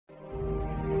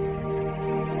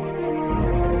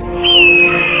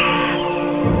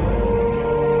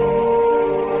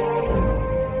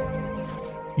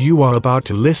You are about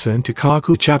to listen to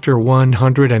Kacou chapter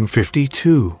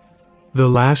 152. The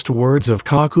last words of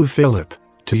Kacou Philippe,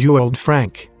 to you old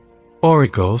Frank.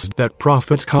 Oracles that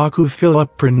Prophet Kacou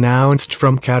Philippe pronounced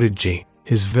from Kacou,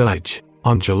 his village,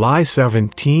 on July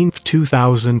 17,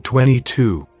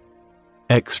 2022.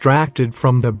 Extracted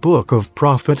from the book of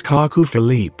Prophet Kacou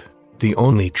Philippe, the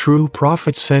only true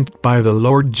prophet sent by the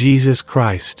Lord Jesus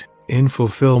Christ, in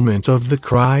fulfillment of the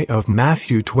cry of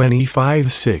Matthew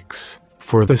 25:6,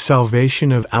 for the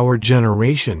salvation of our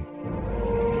generation.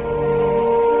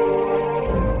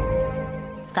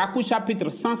 Kacou chapitre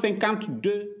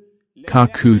 152.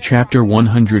 Kacou chapter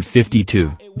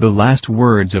 152, the last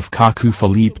words of Kacou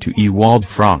Philippe to Ewald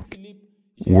Frank.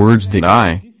 Words that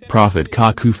I, Prophet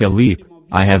Kacou Philippe,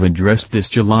 I have addressed this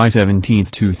July 17,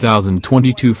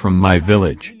 2022 from my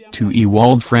village, to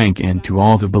Ewald Frank and to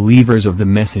all the believers of the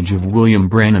message of William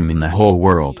Branham in the whole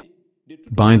world.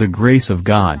 By the grace of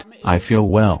God, I feel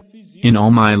well. In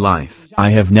all my life, I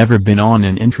have never been on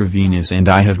an intravenous and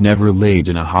I have never laid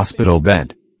in a hospital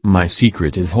bed. My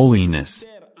secret is holiness.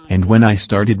 And when I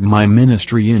started my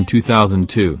ministry in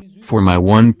 2002, for my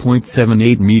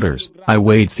 1.78 meters, I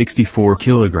weighed 64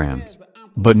 kilograms.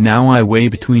 But now I weigh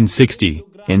between 60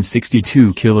 and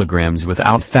 62 kilograms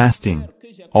without fasting.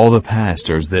 All the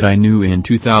pastors that I knew in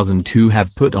 2002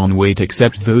 have put on weight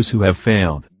except those who have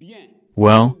failed.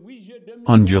 Well,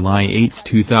 on July 8,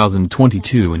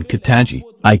 2022 in Kacou,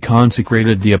 I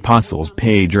consecrated the apostles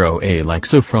Pedro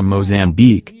Alexo from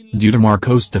Mozambique, Dudamar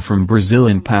Costa from Brazil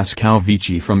and Pascal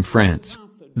Vichy from France.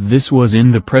 This was in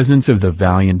the presence of the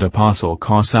valiant apostle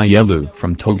Kosciello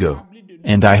from Togo.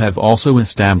 And I have also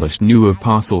established new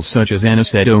apostles such as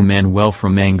Aniceto Manuel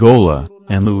from Angola,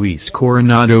 and Luis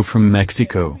Coronado from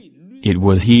Mexico. It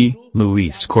was he,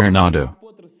 Luis Coronado,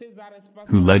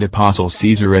 who led Apostle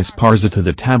Cesar Esparza to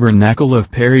the Tabernacle of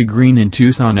Peregrine in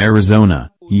Tucson, Arizona,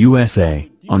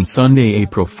 USA, on Sunday,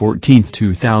 April 14,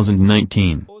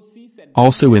 2019.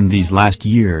 Also in these last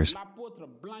years,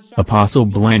 Apostle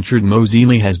Blanchard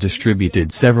Moseley has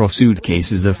distributed several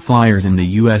suitcases of flyers in the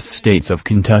U.S. states of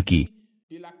Kentucky,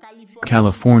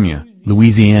 California,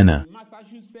 Louisiana,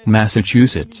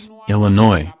 Massachusetts,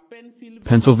 Illinois,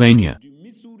 Pennsylvania,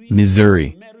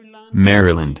 Missouri,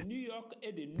 Maryland,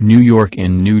 New York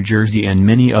and New Jersey and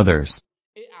many others.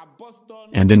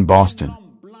 And in Boston,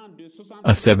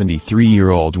 a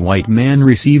 73-year-old white man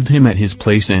received him at his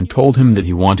place and told him that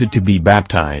he wanted to be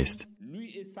baptized,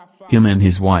 him and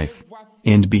his wife.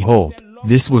 And behold,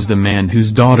 this was the man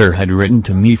whose daughter had written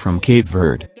to me from Cape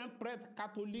Verde.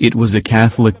 It was a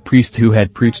Catholic priest who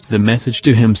had preached the message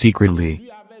to him secretly,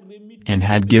 and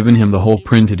had given him the whole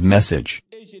printed message.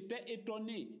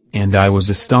 And I was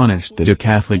astonished that a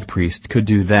Catholic priest could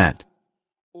do that.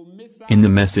 In the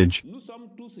message,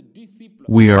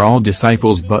 we are all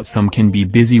disciples but some can be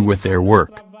busy with their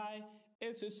work.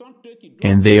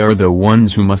 And they are the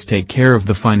ones who must take care of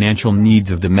the financial needs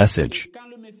of the message.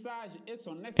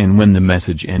 And when the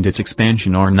message and its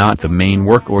expansion are not the main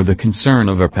work or the concern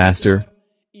of a pastor,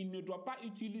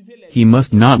 he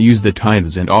must not use the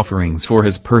tithes and offerings for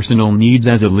his personal needs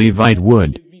as a Levite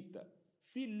would.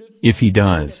 If he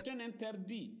does,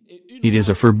 it is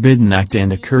a forbidden act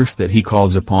and a curse that he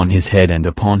calls upon his head and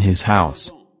upon his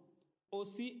house.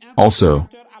 Also,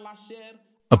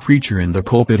 a preacher in the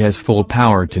pulpit has full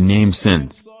power to name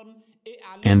sins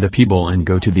and the people and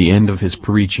go to the end of his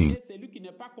preaching.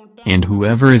 And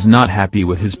whoever is not happy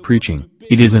with his preaching,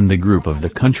 it is in the group of the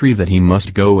country that he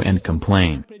must go and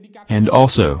complain. And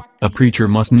also, a preacher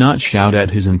must not shout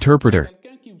at his interpreter.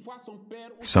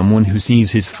 Someone who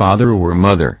sees his father or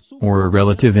mother, or a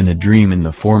relative in a dream in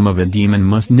the form of a demon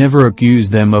must never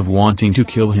accuse them of wanting to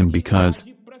kill him because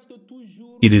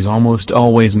it is almost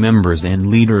always members and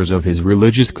leaders of his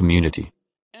religious community.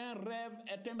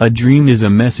 A dream is a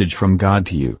message from God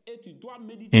to you,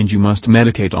 and you must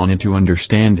meditate on it to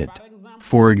understand it.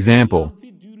 For example,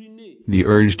 the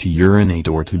urge to urinate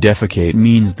or to defecate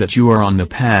means that you are on the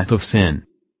path of sin.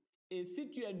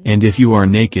 And if you are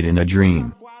naked in a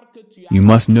dream, you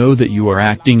must know that you are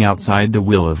acting outside the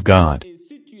will of God.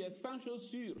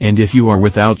 And if you are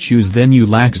without shoes, then you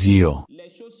lack zeal.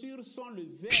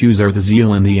 Shoes are the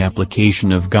zeal and the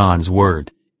application of God's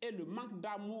word.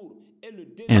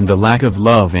 And the lack of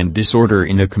love and disorder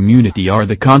in a community are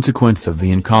the consequence of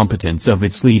the incompetence of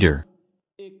its leader.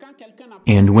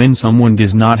 And when someone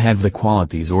does not have the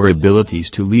qualities or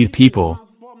abilities to lead people,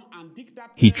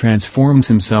 he transforms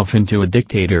himself into a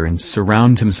dictator and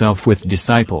surrounds himself with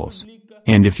disciples.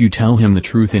 And if you tell him the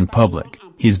truth in public,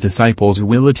 his disciples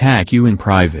will attack you in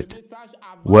private.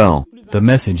 Well, the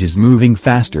message is moving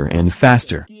faster and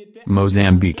faster.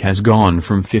 Mozambique has gone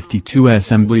from 52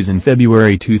 assemblies in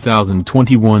February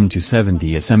 2021 to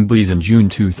 70 assemblies in June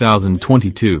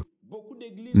 2022.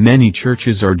 Many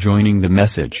churches are joining the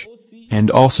message.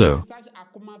 And also,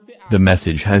 the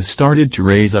message has started to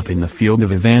raise up in the field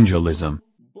of evangelism.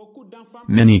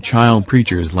 Many child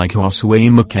preachers like Josue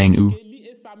Makanu,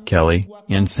 Kelly,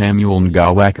 and Samuel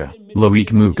Ngawaka,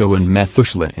 Loic Muko and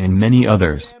Methuselah and many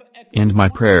others. And my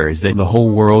prayer is that the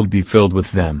whole world be filled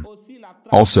with them.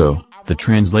 Also, the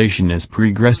translation is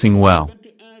progressing well.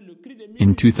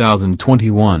 In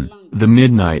 2021, the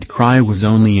Midnight Cry was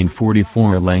only in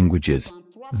 44 languages.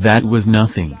 That was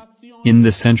nothing. In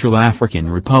the Central African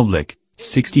Republic,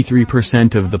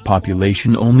 63% of the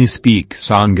population only speak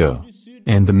Sango.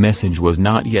 And the message was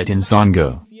not yet in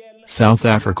Sango. South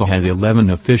Africa has 11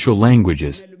 official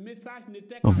languages,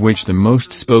 of which the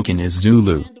most spoken is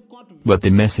Zulu. But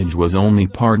the message was only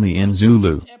partly in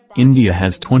Zulu. India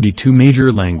has 22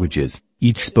 major languages,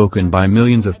 each spoken by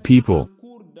millions of people.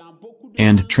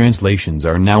 And translations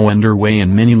are now underway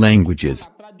in many languages.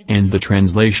 And the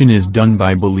translation is done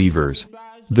by believers.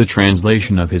 The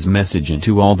translation of his message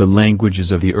into all the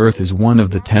languages of the earth is one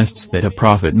of the tests that a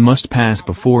prophet must pass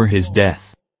before his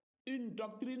death.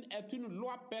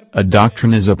 A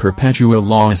doctrine is a perpetual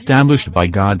law established by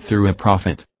God through a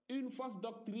prophet.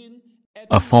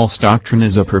 A false doctrine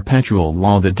is a perpetual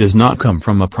law that does not come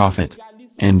from a prophet.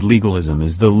 And legalism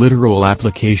is the literal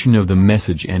application of the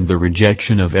message and the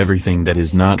rejection of everything that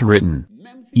is not written,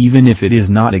 even if it is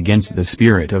not against the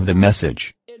spirit of the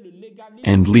message.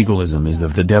 And legalism is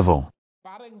of the devil.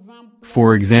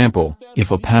 For example,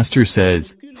 if a pastor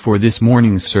says, for this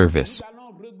morning's service,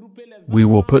 we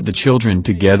will put the children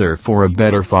together for a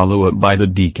better follow-up by the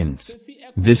deacons.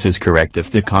 This is correct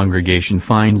if the congregation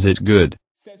finds it good.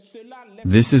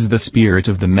 This is the spirit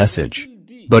of the message.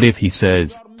 But if he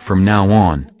says, from now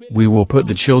on, we will put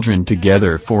the children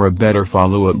together for a better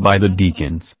follow-up by the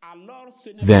deacons,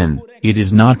 then, it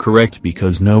is not correct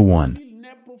because no one,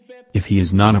 if he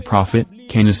is not a prophet,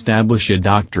 can establish a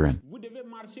doctrine.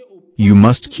 You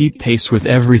must keep pace with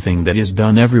everything that is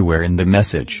done everywhere in the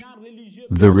message.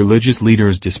 The religious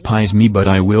leaders despise me, but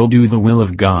I will do the will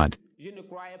of God.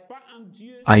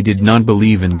 I did not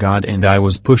believe in God and I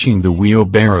was pushing the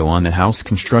wheelbarrow on a house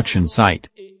construction site.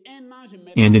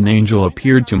 And an angel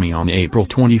appeared to me on April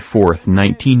 24,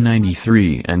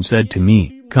 1993 and said to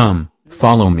me, come,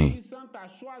 follow me.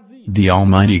 The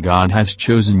Almighty God has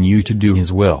chosen you to do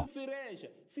His will.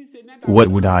 What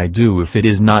would I do if it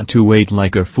is not to wait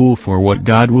like a fool for what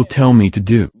God will tell me to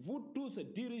do?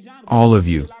 All of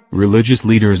you, religious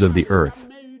leaders of the earth,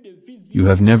 you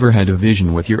have never had a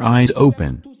vision with your eyes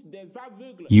open.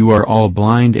 You are all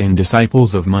blind and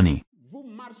disciples of money.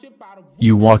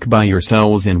 You walk by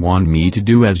yourselves and want me to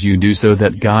do as you do so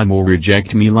that God will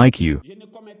reject me like you.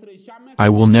 I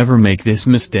will never make this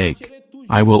mistake.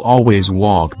 I will always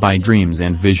walk by dreams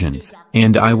and visions,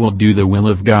 and I will do the will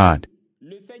of God.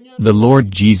 The Lord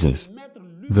Jesus,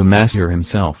 the Master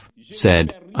himself,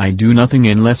 said, I do nothing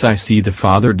unless I see the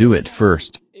Father do it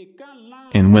first.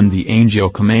 And when the angel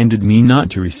commanded me not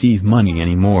to receive money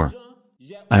anymore,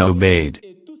 I obeyed.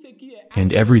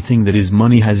 And everything that is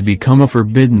money has become a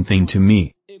forbidden thing to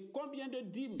me.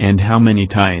 And how many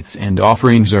tithes and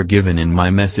offerings are given in my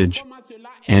message?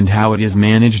 And how it is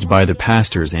managed by the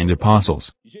pastors and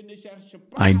apostles?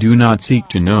 I do not seek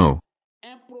to know.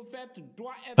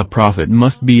 A prophet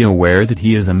must be aware that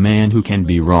he is a man who can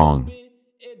be wrong,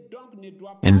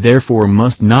 and therefore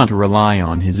must not rely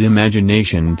on his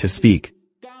imagination to speak.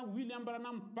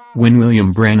 When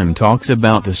William Branham talks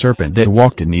about the serpent that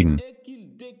walked in Eden,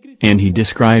 and he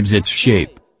describes its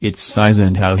shape, its size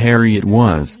and how hairy it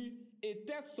was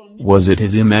it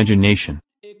his imagination?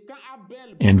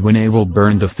 And when Abel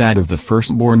burned the fat of the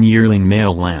firstborn yearling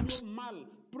male lambs,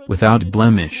 without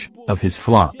blemish, of his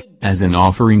flock, as an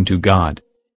offering to God,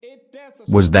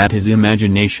 was that his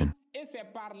imagination?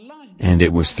 And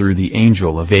it was through the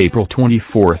angel of April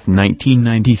 24,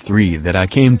 1993 that I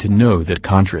came to know that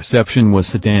contraception was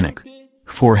satanic.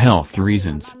 For health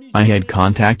reasons, I had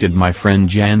contacted my friend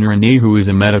Jan René, who is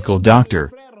a medical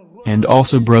doctor, and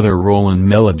also Brother Roland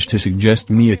Mellage, to suggest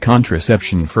me a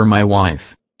contraception for my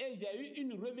wife.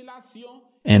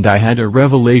 And I had a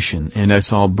revelation, and I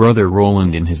saw Brother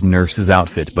Roland in his nurse's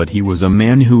outfit, but he was a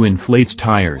man who inflates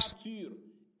tires.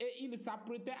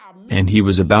 And he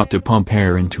was about to pump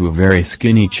air into a very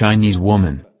skinny Chinese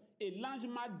woman.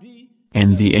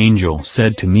 And the angel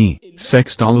said to me,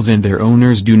 sex dolls and their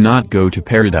owners do not go to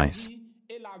paradise.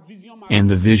 And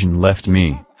the vision left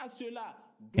me.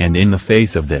 And in the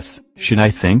face of this, should I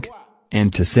think?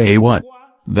 And to say what?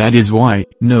 That is why,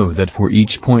 know that for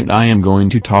each point I am going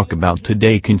to talk about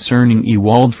today concerning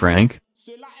Ewald Frank,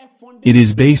 it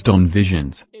is based on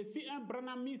visions.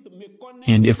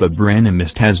 And if a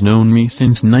Branhamist has known me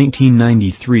since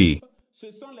 1993,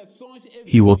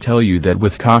 he will tell you that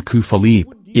with Kacou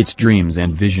Philippe, it's dreams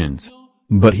and visions.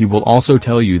 But he will also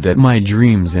tell you that my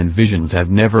dreams and visions have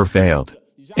never failed.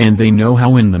 And they know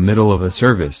how in the middle of a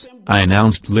service, I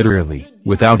announced literally,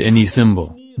 without any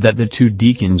symbol, that the two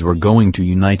deacons were going to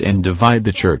unite and divide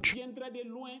the church.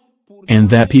 And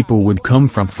that people would come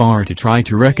from far to try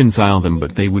to reconcile them,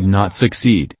 but they would not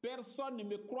succeed.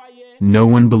 No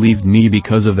one believed me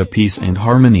because of the peace and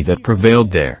harmony that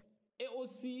prevailed there.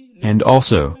 And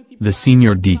also, the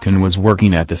senior deacon was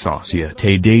working at the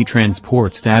Société des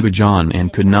Transports d'Abidjan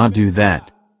and could not do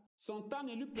that.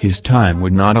 His time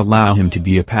would not allow him to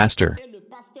be a pastor.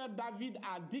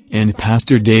 And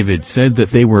Pastor David said that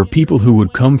they were people who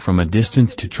would come from a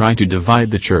distance to try to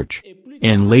divide the church.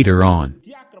 And later on,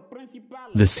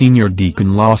 the senior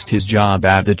deacon lost his job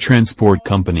at the transport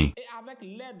company.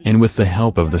 And with the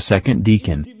help of the second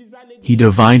deacon, he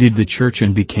divided the church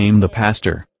and became the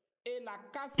pastor.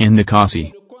 And the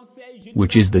CASI,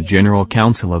 which is the General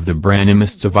Council of the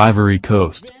Branhamists of Ivory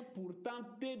Coast,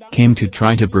 came to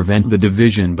try to prevent the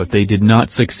division, but they did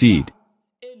not succeed.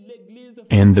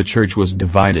 And the church was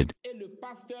divided.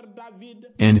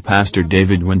 And Pastor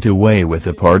David went away with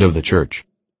a part of the church.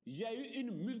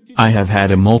 I have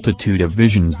had a multitude of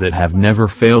visions that have never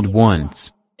failed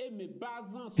once.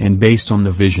 And based on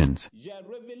the visions,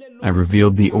 I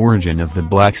revealed the origin of the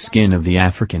black skin of the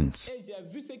Africans.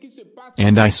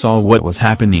 And I saw what was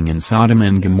happening in Sodom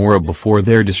and Gomorrah before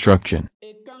their destruction.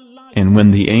 And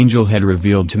when the angel had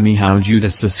revealed to me how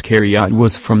Judas Iscariot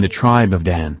was from the tribe of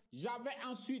Dan,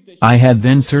 I had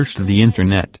then searched the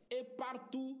internet.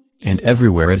 And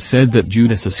everywhere it said that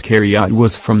Judas Iscariot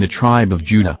was from the tribe of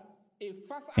Judah.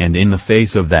 And in the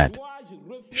face of that,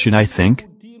 should I think?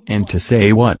 And to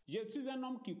say what?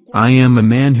 I am a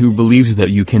man who believes that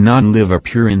you cannot live a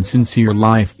pure and sincere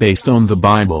life based on the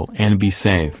Bible and be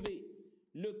saved.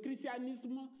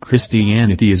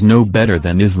 Christianity is no better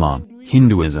than Islam,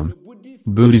 Hinduism,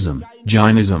 Buddhism,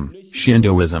 Jainism,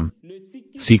 Shintoism,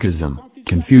 Sikhism,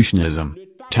 Confucianism,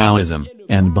 Taoism,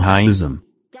 and Baha'ism.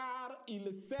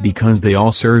 Because they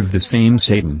all serve the same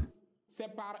Satan.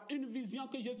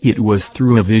 It was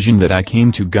through a vision that I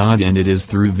came to God, and it is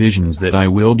through visions that I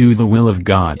will do the will of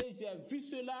God.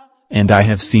 And I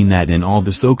have seen that in all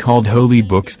the so-called holy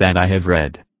books that I have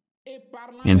read.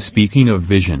 And speaking of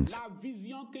visions,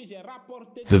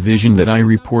 the vision that I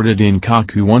reported in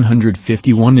Kacou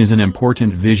 151 is an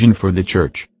important vision for the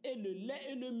church.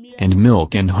 And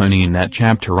milk and honey in that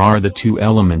chapter are the two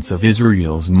elements of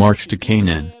Israel's march to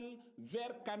Canaan.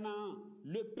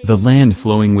 The land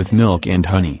flowing with milk and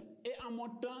honey.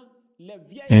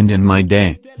 And in my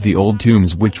day, the old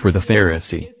tombs which were the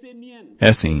Pharisee,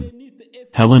 Essene,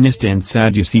 Hellenist and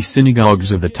Sadducee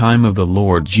synagogues of the time of the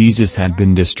Lord Jesus had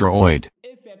been destroyed.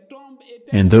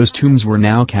 And those tombs were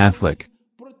now Catholic,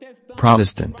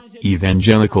 Protestant,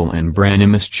 Evangelical and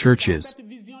Branhamist churches.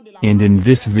 And in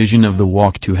this vision of the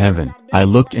walk to heaven, I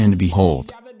looked and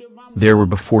behold, there were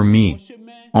before me,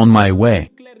 on my way,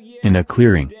 in a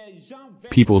clearing,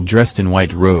 people dressed in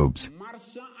white robes,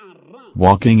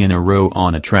 walking in a row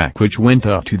on a track which went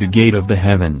up to the gate of the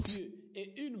heavens.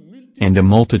 And a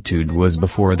multitude was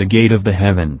before the gate of the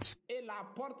heavens.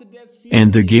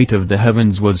 And the gate of the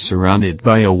heavens was surrounded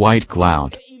by a white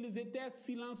cloud.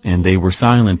 And they were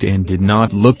silent and did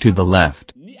not look to the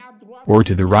left, or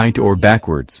to the right or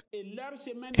backwards.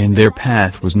 And their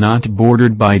path was not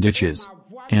bordered by ditches,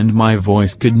 and my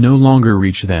voice could no longer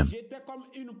reach them.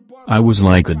 I was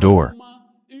like a door.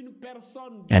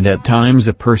 And at times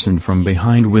a person from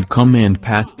behind would come and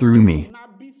pass through me.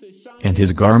 And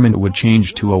his garment would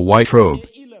change to a white robe.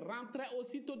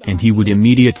 And he would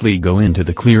immediately go into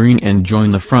the clearing and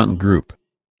join the front group.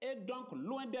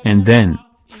 And then,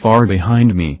 far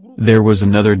behind me, there was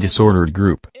another disordered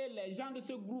group.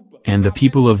 And the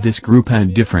people of this group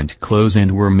had different clothes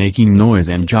and were making noise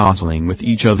and jostling with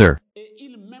each other.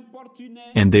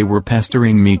 And they were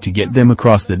pestering me to get them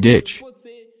across the ditch.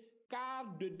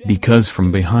 Because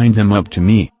from behind them up to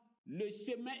me,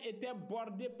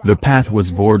 the path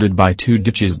was bordered by two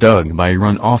ditches dug by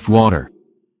run-off water.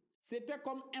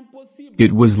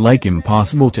 It was like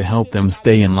impossible to help them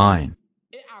stay in line.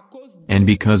 And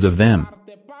because of them,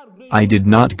 I did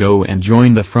not go and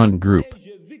join the front group.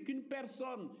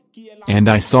 And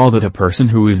I saw that a person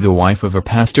who is the wife of a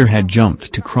pastor had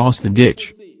jumped to cross the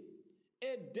ditch.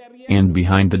 And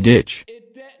behind the ditch,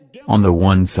 on the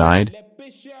one side,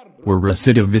 were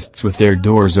recidivists with their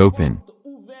doors open.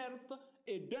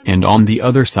 and on the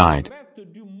other side,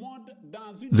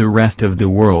 the rest of the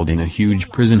world in a huge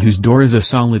prison whose door is a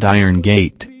solid iron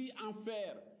gate.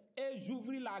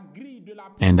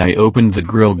 And I opened the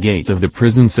grill gate of the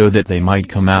prison so that they might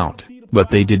come out, but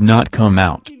they did not come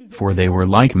out, for they were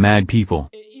like mad people.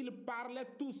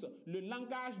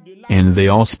 And they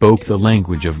all spoke the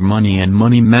language of money and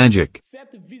money magic.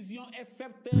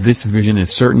 This vision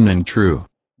is certain and true.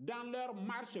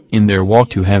 In their walk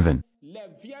to heaven,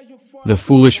 the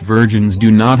foolish virgins do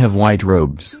not have white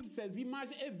robes.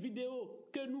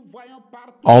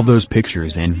 All those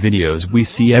pictures and videos we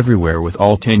see everywhere with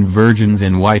all 10 virgins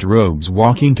in white robes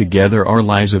walking together are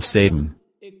lies of Satan.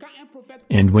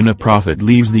 And when a prophet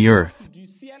leaves the earth,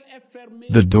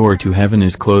 the door to heaven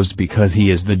is closed because he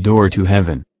is the door to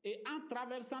heaven.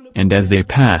 And as they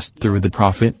passed through the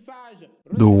prophet,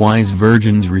 the wise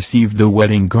virgins received the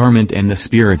wedding garment and the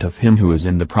spirit of him who is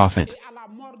in the prophet.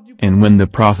 And when the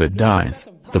prophet dies,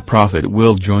 the prophet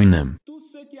will join them.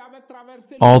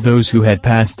 All those who had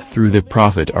passed through the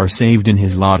prophet are saved in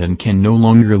his lot and can no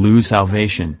longer lose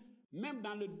salvation.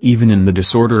 Even in the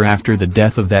disorder after the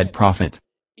death of that prophet,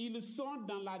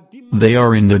 they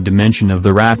are in the dimension of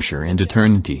the rapture and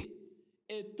eternity.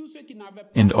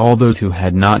 And all those who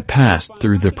had not passed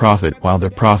through the prophet while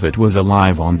the prophet was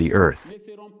alive on the earth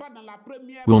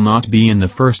will not be in the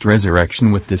first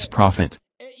resurrection with this prophet.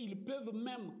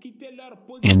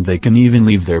 And they can even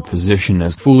leave their position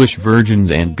as foolish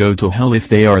virgins and go to hell if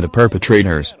they are the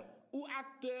perpetrators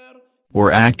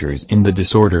or actors in the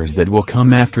disorders that will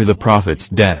come after the prophet's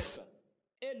death.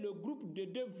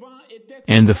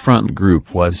 And the front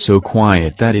group was so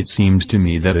quiet that it seemed to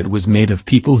me that it was made of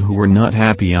people who were not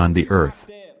happy on the earth.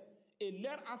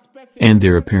 And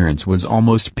their appearance was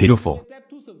almost pitiful.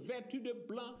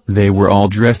 They were all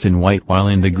dressed in white while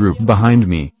in the group behind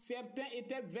me,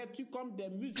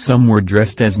 some were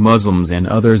dressed as Muslims and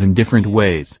others in different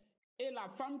ways.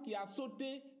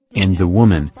 And the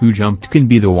woman who jumped can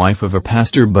be the wife of a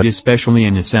pastor but especially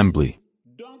an assembly.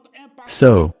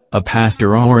 So, a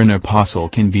pastor or an apostle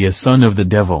can be a son of the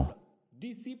devil,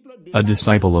 a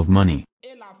disciple of money.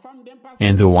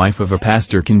 And the wife of a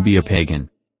pastor can be a pagan.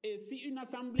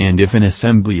 And if an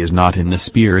assembly is not in the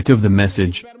spirit of the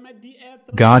message,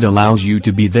 God allows you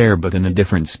to be there but in a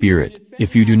different spirit,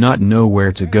 if you do not know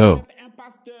where to go.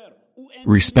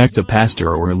 Respect a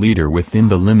pastor or a leader within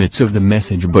the limits of the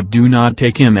message but do not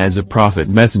take him as a prophet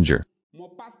messenger.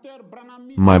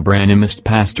 My Branhamist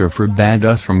pastor forbade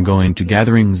us from going to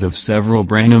gatherings of several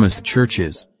Branhamist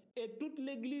churches.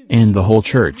 And the whole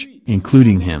church,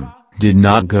 including him, did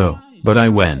not go, but I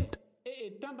went.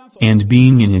 And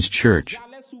being in his church,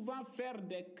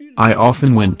 I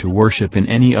often went to worship in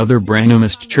any other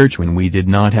Branhamist church when we did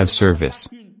not have service.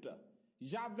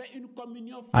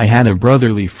 I had a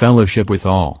brotherly fellowship with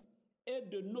all.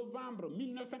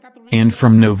 And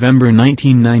from November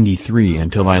 1993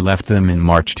 until I left them in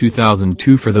March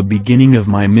 2002 for the beginning of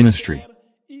my ministry,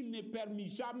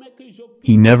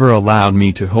 he never allowed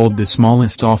me to hold the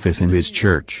smallest office in his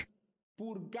church.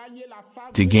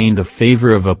 To gain the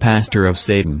favor of a pastor of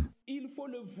Satan,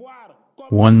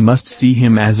 one must see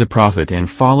him as a prophet and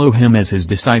follow him as his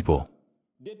disciple.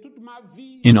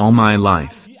 In all my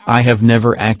life, I have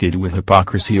never acted with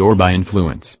hypocrisy or by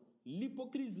influence.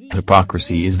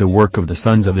 Hypocrisy is the work of the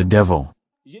sons of the devil.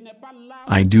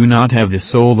 I do not have the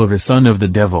soul of a son of the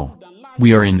devil.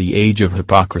 We are in the age of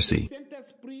hypocrisy.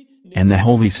 And the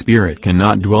Holy Spirit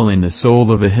cannot dwell in the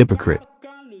soul of a hypocrite.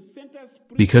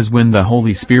 Because when the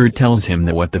Holy Spirit tells him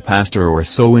that what the pastor or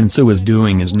so-and-so is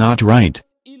doing is not right,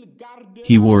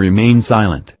 he will remain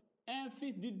silent.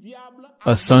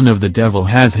 A son of the devil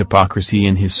has hypocrisy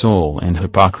in his soul and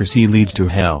hypocrisy leads to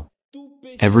hell.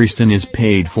 Every sin is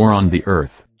paid for on the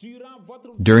earth.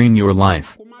 During your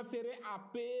life,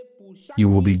 you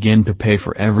will begin to pay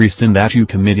for every sin that you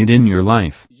committed in your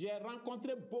life.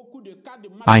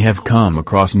 I have come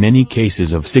across many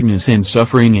cases of sickness and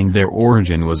suffering and their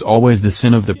origin was always the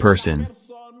sin of the person,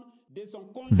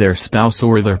 their spouse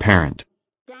or their parent.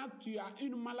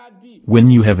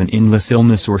 When you have an endless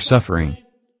illness or suffering,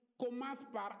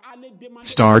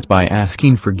 start by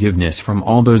asking forgiveness from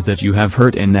all those that you have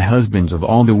hurt and the husbands of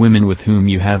all the women with whom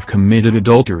you have committed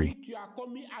adultery.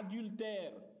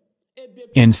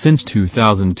 And since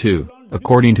 2002,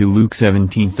 according to Luke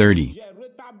 17:30,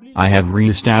 I have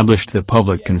re-established the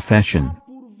public confession,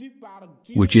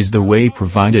 which is the way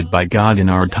provided by God in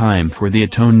our time for the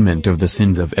atonement of the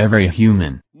sins of every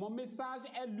human.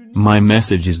 My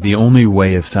message is the only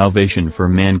way of salvation for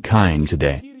mankind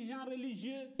today.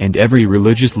 And every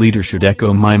religious leader should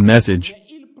echo my message.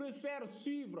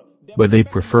 but they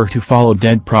prefer to follow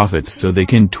dead prophets so they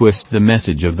can twist the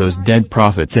message of those dead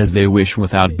prophets as they wish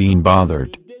without being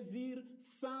bothered.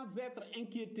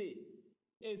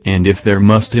 And if there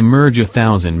must emerge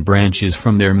 1,000 branches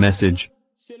from their message,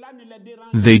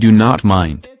 they do not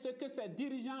mind.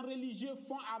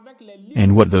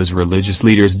 And what those religious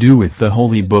leaders do with the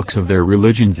holy books of their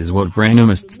religions is what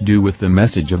Branhamists do with the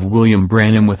message of William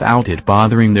Branham without it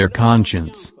bothering their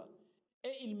conscience.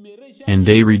 And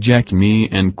they reject me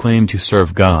and claim to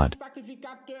serve God.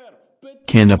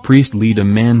 Can a priest lead a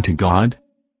man to God?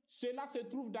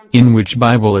 In which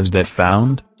Bible is that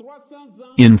found?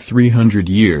 In 300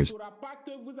 years,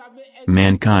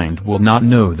 mankind will not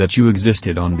know that you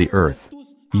existed on the earth.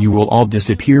 You will all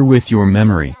disappear with your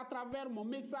memory.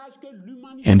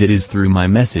 And it is through my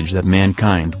message that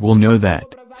mankind will know that,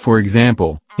 for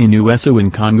example, in Uso in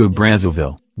Congo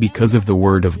Brazzaville, because of the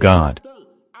Word of God.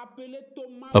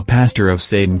 A pastor of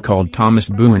Satan called Thomas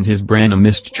Boo and his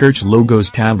Branhamist church Logos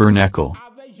Tabernacle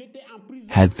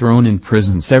had thrown in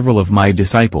prison several of my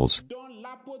disciples,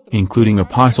 including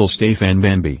Apostle Stephen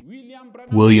Bambi.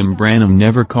 William Branham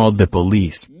never called the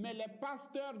police,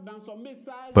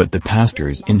 but the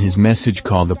pastors in his message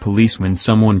call the police when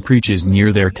someone preaches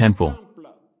near their temple.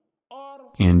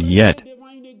 And yet,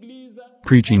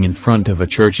 preaching in front of a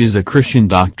church is a Christian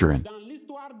doctrine.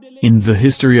 In the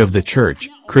history of the church,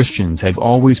 Christians have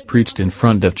always preached in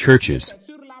front of churches.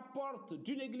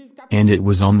 And it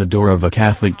was on the door of a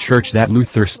Catholic church that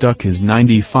Luther stuck his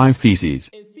 95 Theses.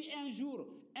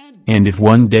 And if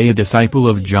one day a disciple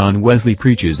of John Wesley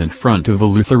preaches in front of a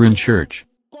Lutheran church,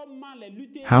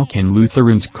 how can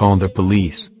Lutherans call the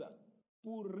police?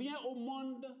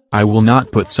 I will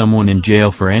not put someone in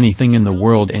jail for anything in the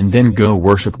world and then go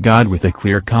worship God with a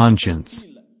clear conscience.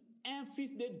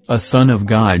 A son of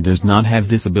God does not have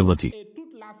this ability.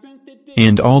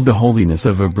 And all the holiness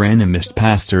of a Branhamist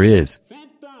pastor is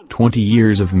 20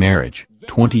 years of marriage,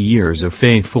 20 years of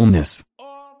faithfulness.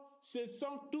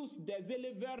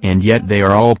 And yet they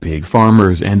are all pig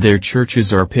farmers and their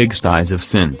churches are pigsties of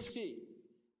sins.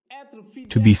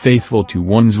 To be faithful to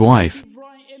one's wife.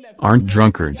 Aren't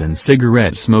drunkards and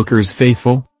cigarette smokers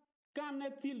faithful?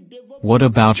 What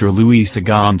about your Louis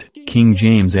II, King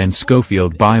James and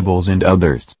Scofield Bibles and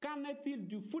others?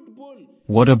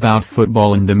 What about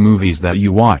football and the movies that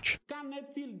you watch?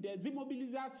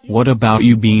 What about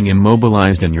you being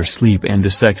immobilized in your sleep and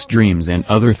the sex dreams and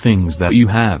other things that you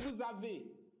have?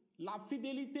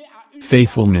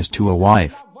 Faithfulness to a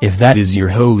wife, if that is your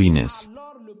holiness.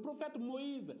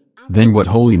 Then what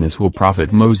holiness will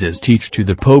Prophet Moses teach to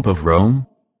the Pope of Rome?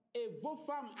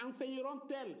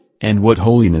 And what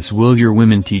holiness will your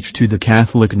women teach to the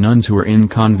Catholic nuns who are in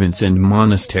convents and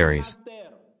monasteries?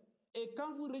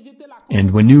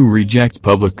 And when you reject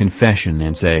public confession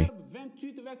and say,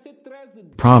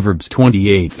 Proverbs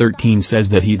 28:13 says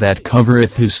that he that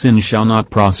covereth his sin shall not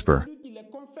prosper.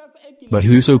 But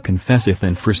whoso confesseth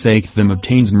and forsaketh them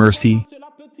obtains mercy.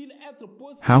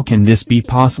 How can this be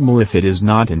possible if it is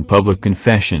not in public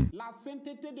confession?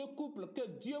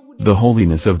 The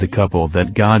holiness of the couple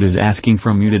that God is asking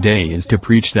from you today is to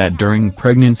preach that during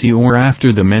pregnancy or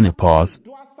after the menopause,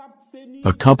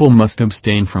 a couple must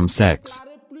abstain from sex.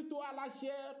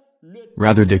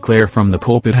 Rather declare from the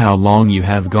pulpit how long you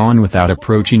have gone without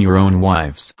approaching your own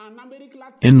wives.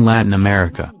 In Latin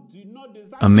America,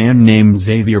 a man named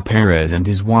Xavier Perez and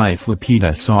his wife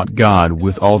Lupita sought God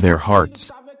with all their hearts.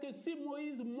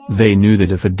 They knew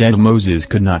that if a dead Moses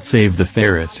could not save the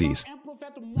Pharisees,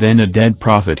 then a dead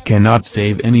prophet cannot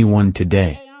save anyone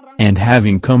today. And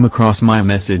having come across my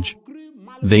message,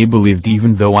 they believed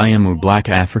even though I am a black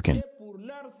African.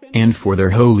 And for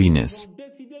their holiness,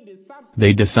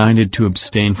 they decided to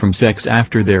abstain from sex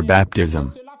after their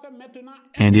baptism.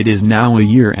 And it is now a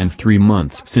year and 3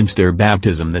 months since their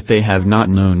baptism that they have not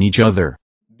known each other.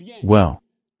 Well,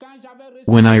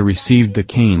 when I received the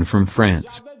cane from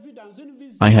France,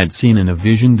 I had seen in a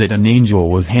vision that an angel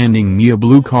was handing me a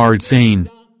blue card saying,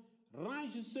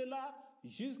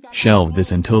 "Shelve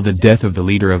this until the death of the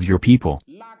leader of your people."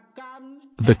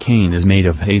 The cane is made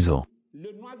of hazel.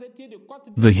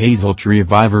 The hazel tree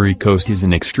of Ivory Coast is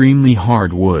an extremely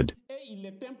hard wood,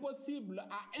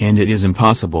 and it is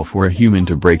impossible for a human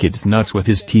to break its nuts with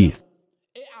his teeth.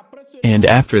 And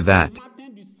after that,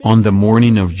 on the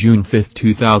morning of June 5,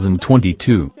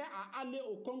 2022,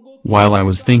 while I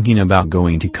was thinking about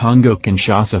going to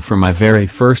Congo-Kinshasa for my very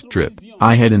first trip,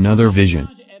 I had another vision.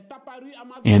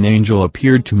 An angel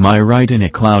appeared to my right in a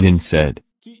cloud and said,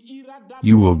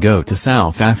 "You will go to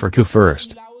South Africa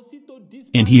first."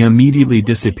 And he immediately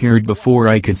disappeared before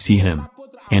I could see him.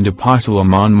 And Apostle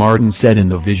Amon Martin said in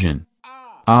the vision,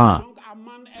 "Ah,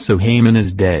 so Haman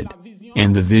is dead."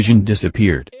 and the vision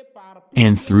disappeared.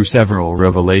 And through several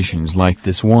revelations like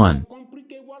this one,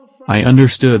 I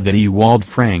understood that Ewald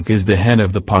Frank is the head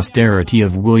of the posterity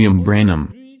of William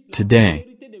Branham. Today,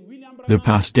 the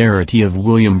posterity of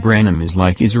William Branham is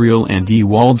like Israel and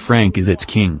Ewald Frank is its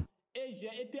king.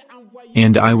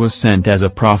 And I was sent as a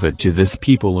prophet to this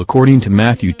people according to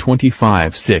Matthew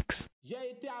 25:6.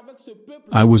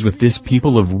 I was with this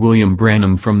people of William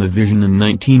Branham from the vision in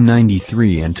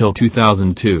 1993 until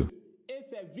 2002.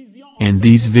 And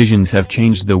these visions have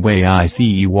changed the way I see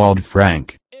Ewald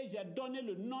Frank.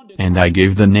 And I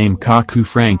gave the name Kacou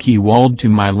Frank Ewald to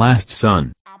my last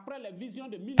son.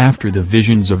 After the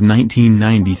visions of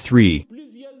 1993,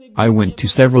 I went to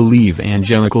several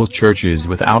evangelical churches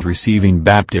without receiving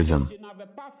baptism.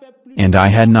 And I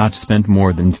had not spent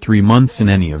more than 3 months in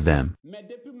any of them.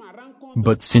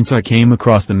 But since I came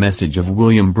across the message of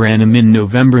William Branham in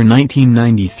November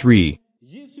 1993,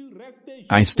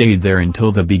 I stayed there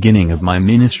until the beginning of my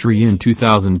ministry in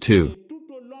 2002.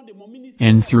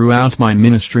 And throughout my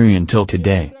ministry until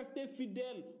today,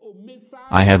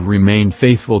 I have remained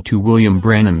faithful to William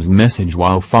Branham's message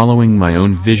while following my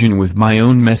own vision with my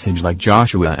own message like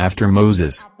Joshua after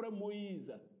Moses.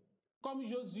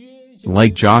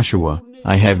 Like Joshua,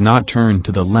 I have not turned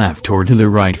to the left or to the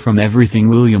right from everything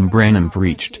William Branham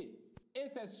preached.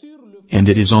 And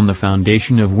it is on the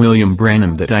foundation of William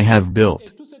Branham that I have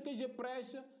built.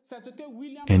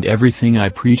 And everything I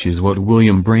preach is what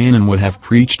William Branham would have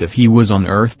preached if he was on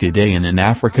earth today in an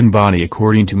African body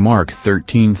according to Mark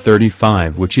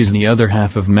 13:35, which is the other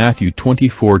half of Matthew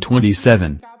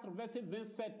 24:27.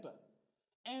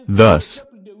 Thus,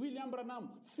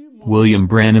 William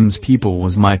Branham's people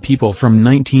was my people from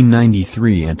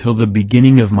 1993 until the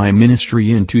beginning of my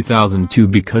ministry in 2002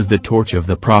 because the torch of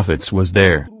the prophets was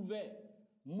there.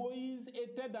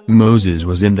 Moses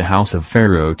was in the house of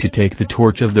Pharaoh to take the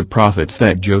torch of the prophets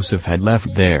that Joseph had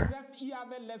left there.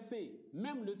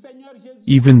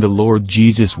 Even the Lord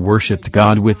Jesus worshipped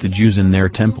God with the Jews in their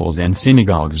temples and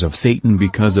synagogues of Satan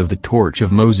because of the torch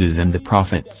of Moses and the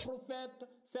prophets.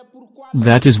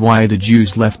 That is why the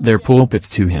Jews left their pulpits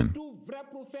to him.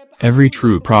 Every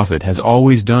true prophet has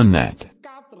always done that.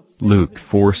 Luke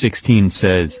 4:16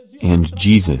 says, "And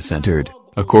Jesus entered,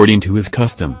 according to his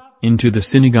custom, into the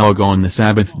synagogue on the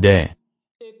Sabbath day.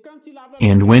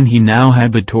 And when he now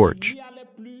had the torch,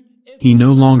 he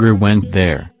no longer went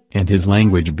there, and his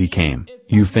language became,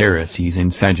 'You Pharisees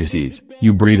and Sadducees,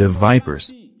 you breed of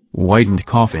vipers, whitened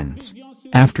coffins.'"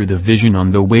 After the vision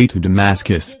on the way to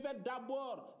Damascus,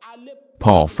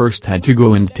 Paul first had to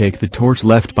go and take the torch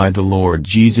left by the Lord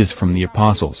Jesus from the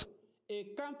apostles.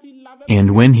 And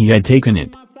when he had taken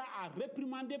it,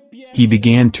 he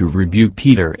began to rebuke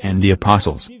Peter and the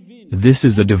apostles. This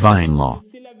is a divine law.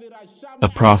 A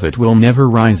prophet will never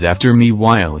rise after me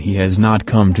while he has not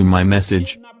come to my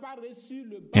message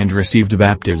and received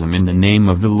baptism in the name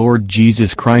of the Lord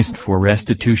Jesus Christ for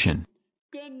restitution.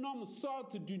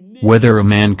 Whether a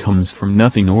man comes from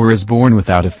nothing or is born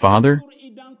without a father,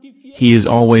 he is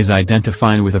always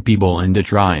identified with a people and a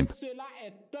tribe.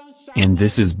 And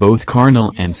this is both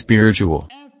carnal and spiritual.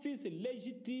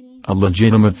 A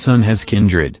legitimate son has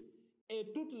kindred.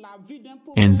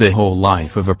 And the whole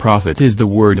life of a prophet is the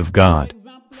Word of God.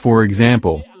 For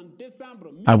example,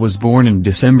 I was born in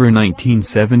December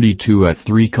 1972 at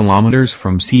 3 kilometers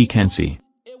from Kacou.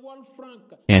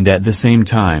 And at the same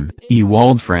time,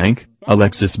 Ewald Frank,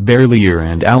 Alexis Berlier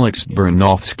and Alex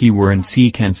Bernofsky were in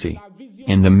Kacou.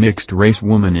 And the mixed-race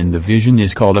woman in the vision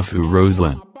is called Afu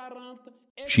Roslin.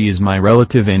 She is my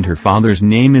relative and her father's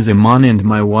name is Iman and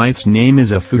my wife's name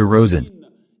is Afu Rosen,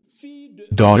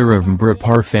 daughter of Mbra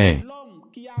Parfait.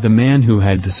 The man who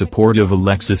had the support of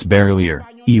Alexis Berlier,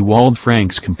 Ewald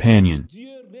Frank's companion.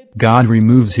 God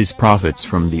removes his prophets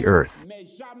from the earth,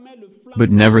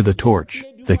 but never the torch,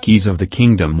 the keys of the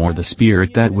kingdom or the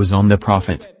spirit that was on the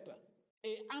prophet.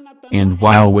 And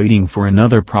while waiting for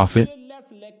another prophet,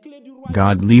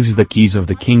 God leaves the keys of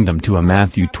the kingdom to a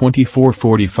Matthew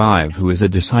 24:45 who is a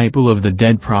disciple of the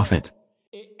dead prophet.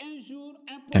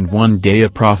 And one day a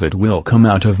prophet will come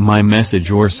out of my message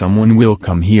or someone will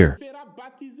come here,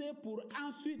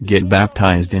 get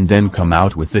baptized and then come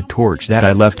out with the torch that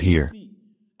I left here.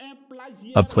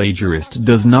 A plagiarist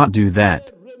does not do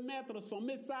that.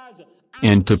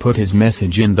 And to put his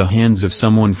message in the hands of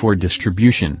someone for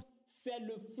distribution,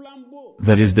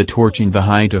 that is the torch in the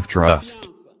height of trust.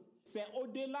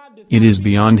 It is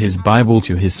beyond his Bible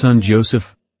to his son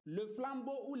Joseph.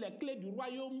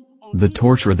 The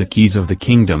torch or the keys of the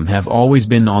kingdom have always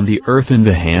been on the earth in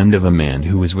the hand of a man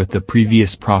who was with the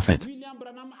previous prophet.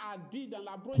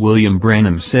 William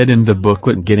Branham said in the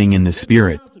booklet Getting in the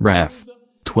Spirit, Ref.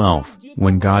 12,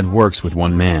 When God works with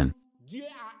one man,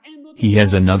 he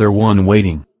has another one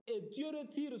waiting.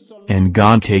 And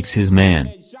God takes his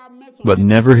man, but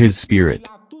never his spirit.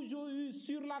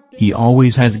 He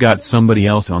always has got somebody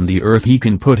else on the earth he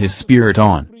can put his spirit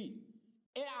on.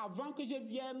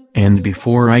 And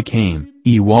before I came,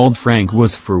 Ewald Frank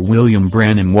was for William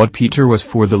Branham what Peter was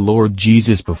for the Lord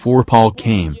Jesus before Paul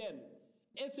came,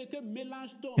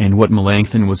 and what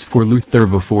Melanchthon was for Luther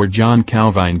before John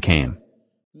Calvin came.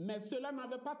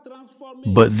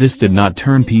 But this did not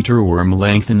turn Peter or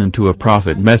Melanchthon into a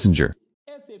prophet messenger.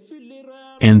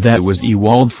 And that was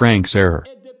Ewald Frank's error.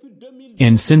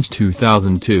 And since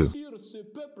 2002,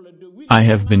 I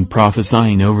have been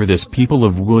prophesying over this people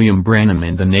of William Branham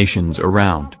and the nations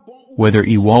around. Whether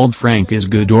Ewald Frank is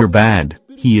good or bad,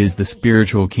 he is the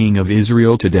spiritual king of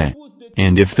Israel today.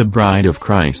 And if the bride of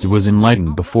Christ was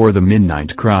enlightened before the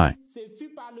midnight cry,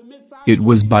 it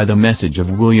was by the message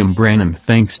of William Branham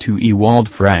thanks to Ewald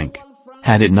Frank.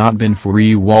 Had it not been for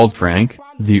Ewald Frank,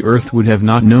 the earth would have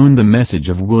not known the message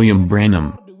of William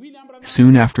Branham.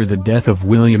 Soon after the death of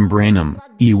William Branham,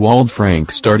 Ewald Frank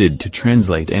started to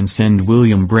translate and send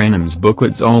William Branham's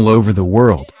booklets all over the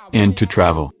world, and to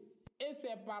travel.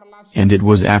 And it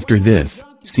was after this,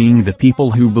 seeing the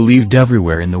people who believed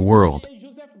everywhere in the world,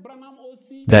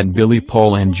 that Billy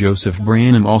Paul and Joseph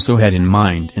Branham also had in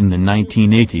mind in the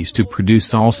 1980s to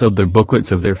produce also the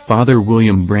booklets of their father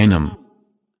William Branham.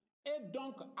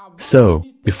 So,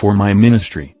 before my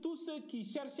ministry,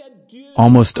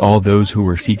 almost all those who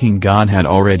were seeking God had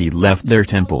already left their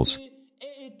temples,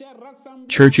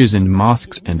 churches and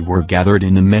mosques and were gathered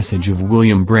in the message of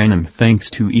William Branham thanks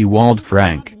to Ewald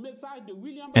Frank.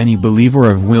 Any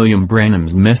believer of William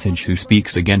Branham's message who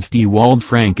speaks against Ewald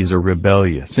Frank is a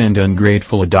rebellious and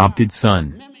ungrateful adopted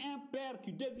son.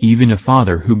 Even a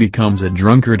father who becomes a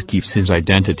drunkard keeps his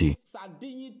identity,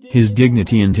 his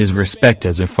dignity and his respect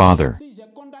as a father.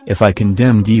 If I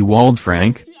condemned Ewald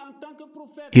Frank,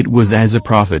 it was as a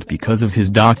prophet because of his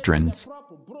doctrines,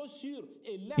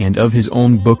 and of his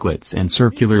own booklets and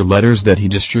circular letters that he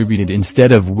distributed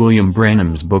instead of William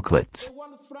Branham's booklets.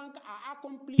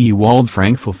 Ewald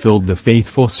Frank fulfilled the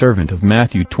faithful servant of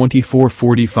Matthew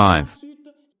 24:45.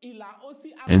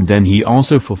 And then he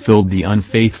also fulfilled the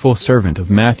unfaithful servant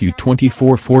of Matthew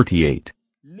 24:48.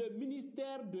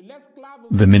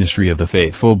 The ministry of the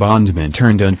faithful bondman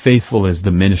turned unfaithful as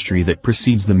the ministry that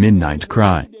precedes the midnight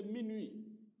cry.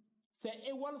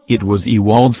 It was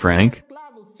Ewald Frank,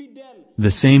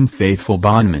 the same faithful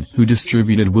bondman who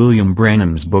distributed William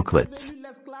Branham's booklets,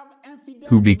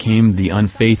 who became the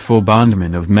unfaithful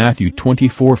bondman of Matthew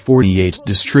 24:48,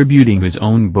 distributing his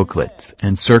own booklets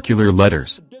and circular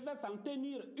letters.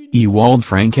 Ewald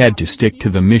Frank had to stick to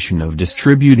the mission of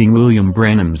distributing William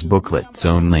Branham's booklets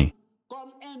only.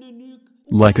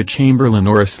 Like a chamberlain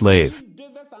or a slave,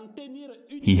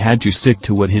 he had to stick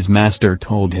to what his master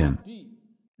told him.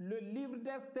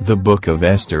 The book of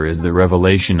Esther is the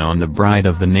revelation on the bride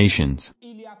of the nations.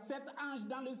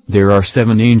 There are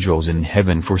 7 angels in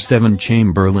heaven for 7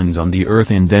 chamberlains on the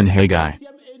earth, and then Haggai.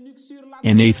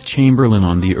 An 8th chamberlain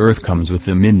on the earth comes with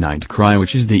the midnight cry,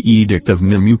 which is the edict of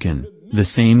Memucan, the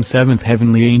same 7th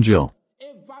heavenly angel.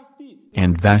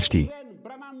 And Vashti,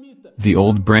 the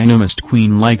old Branhamist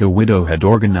queen, like a widow, had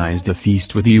organized a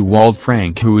feast with Ewald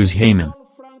Frank, who is Haman,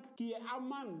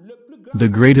 the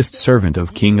greatest servant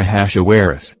of King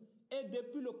Ahasuerus.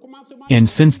 And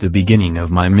since the beginning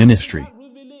of my ministry,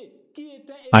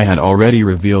 I had already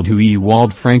revealed who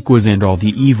Ewald Frank was and all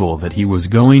the evil that he was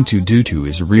going to do to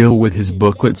Israel with his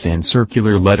booklets and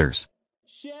circular letters.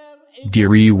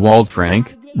 Dear Ewald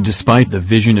Frank, despite the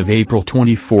vision of April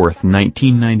 24,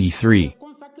 1993,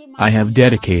 I have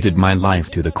dedicated my life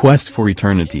to the quest for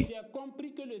eternity.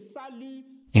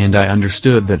 And I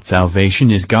understood that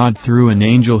salvation is God through an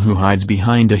angel who hides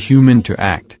behind a human to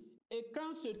act.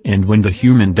 And when the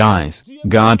human dies,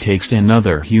 God takes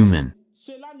another human.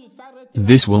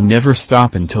 This will never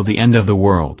stop until the end of the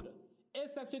world.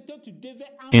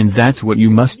 And that's what you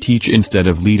must teach instead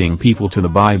of leading people to the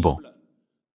Bible.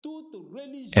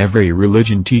 Every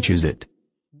religion teaches it.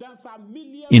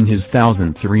 In his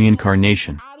 1000th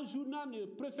reincarnation,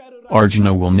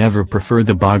 Arjuna will never prefer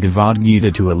the Bhagavad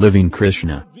Gita to a living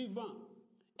Krishna.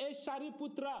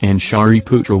 And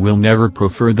Shariputra will never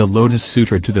prefer the Lotus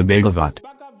Sutra to the Bhagavat,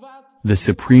 the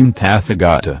Supreme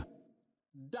Tathagata.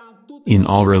 In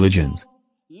all religions,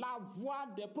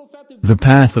 the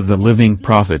path of the living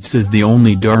prophets is the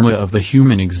only dharma of the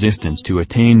human existence to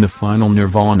attain the final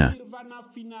nirvana.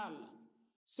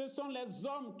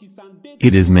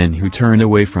 It is men who turn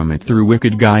away from it through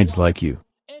wicked guides like you.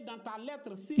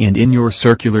 And in your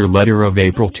circular letter of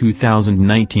April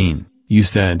 2019, you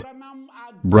said,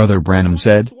 Brother Branham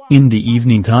said, "In the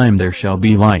evening time there shall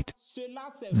be light."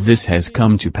 This has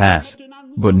come to pass.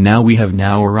 But now we have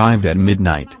now arrived at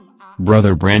midnight.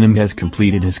 Brother Branham has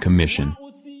completed his commission.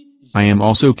 I am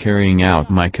also carrying out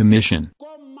my commission.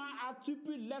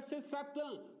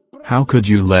 How could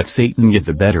you let Satan get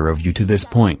the better of you to this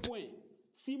point?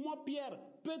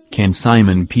 Can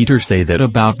Simon Peter say that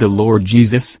about the Lord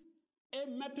Jesus?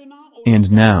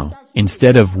 And now,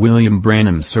 instead of William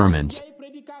Branham's sermons,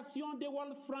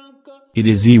 it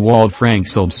is Ewald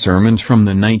Frank's old sermons from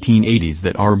the 1980s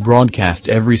that are broadcast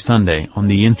every Sunday on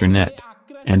the internet,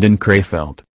 and in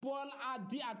Krefeld.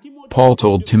 Paul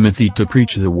told Timothy to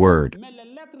preach the word.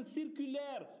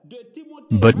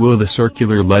 But will the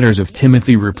circular letters of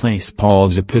Timothy replace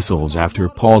Paul's epistles after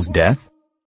Paul's death?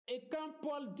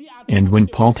 And when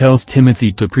Paul tells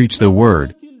Timothy to preach the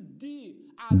word,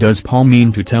 does Paul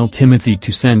mean to tell Timothy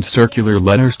to send circular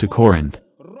letters to Corinth,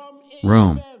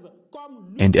 Rome,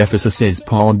 and Ephesus as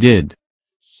Paul did?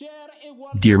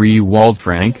 Dear Ewald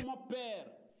Frank,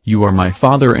 you are my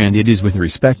father, and it is with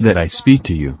respect that I speak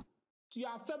to you.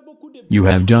 You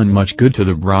have done much good to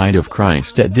the bride of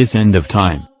Christ at this end of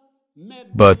time.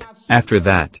 But, after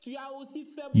that,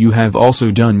 you have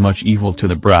also done much evil to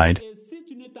the bride,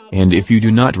 and if you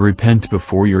do not repent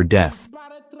before your death,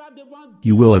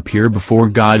 you will appear before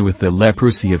God with the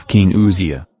leprosy of King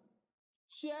Uzziah.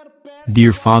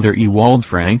 Dear Father Ewald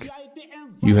Frank,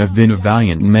 you have been a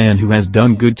valiant man who has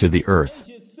done good to the earth.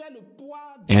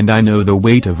 And I know the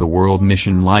weight of a world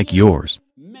mission like yours.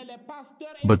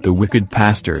 But the wicked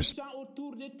pastors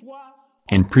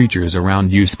and preachers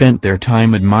around you spent their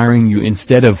time admiring you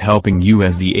instead of helping you,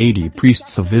 as the 80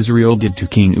 priests of Israel did to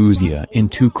King Uzziah in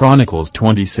 2 Chronicles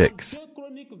 26.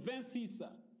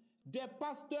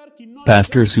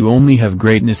 Pastors who only have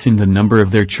greatness in the number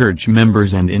of their church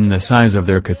members and in the size of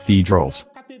their cathedrals.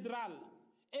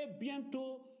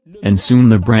 And soon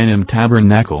the Branham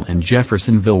Tabernacle in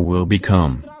Jeffersonville will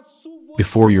become,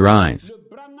 before your eyes,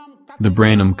 the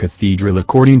Branham Cathedral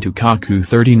according to Kacou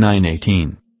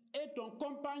 39:18.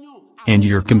 And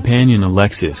your companion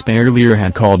Alexis earlier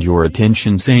had called your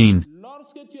attention saying,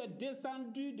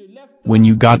 when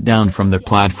you got down from the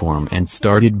platform and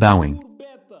started bowing,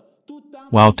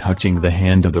 while touching the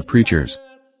hand of the preachers,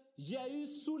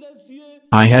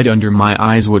 I had under my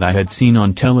eyes what I had seen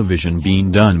on television being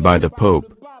done by the Pope,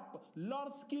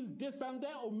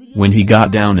 when he got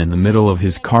down in the middle of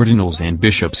his cardinals and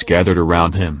bishops gathered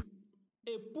around him.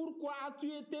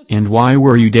 And why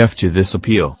were you deaf to this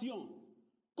appeal?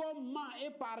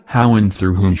 How and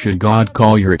through whom should God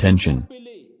call your attention?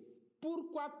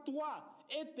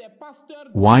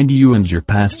 Why do you and your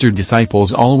pastor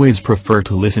disciples always prefer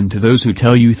to listen to those who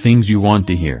tell you things you want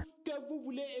to hear?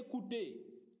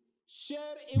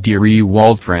 Dear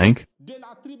Ewald Frank,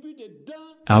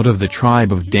 out of the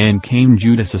tribe of Dan came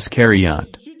Judas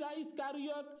Iscariot.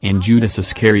 And Judas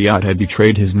Iscariot had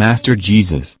betrayed his master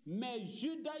Jesus.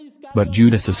 But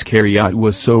Judas Iscariot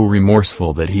was so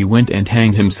remorseful that he went and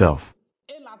hanged himself.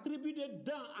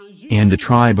 And the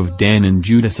tribe of Dan and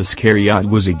Judas Iscariot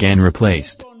was again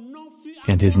replaced.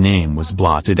 And his name was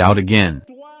blotted out again.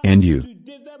 And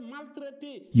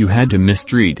you had to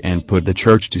mistreat and put the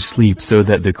church to sleep so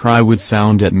that the cry would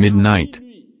sound at midnight.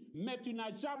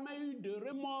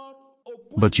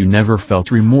 But you never felt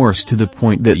remorse to the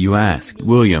point that you asked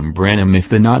William Branham if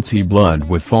the Nazi blood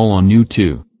would fall on you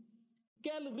too.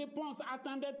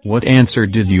 What answer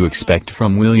did you expect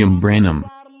from William Branham?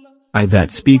 I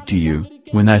that speak to you,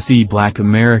 when I see black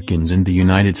Americans in the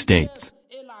United States,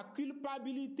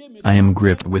 I am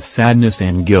gripped with sadness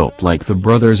and guilt like the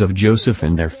brothers of Joseph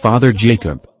and their father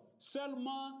Jacob.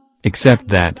 Except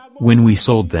that, when we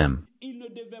sold them,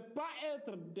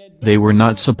 they were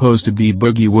not supposed to be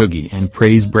boogie-woogie and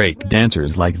praise break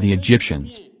dancers like the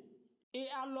Egyptians.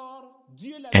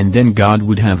 And then God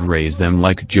would have raised them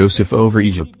like Joseph over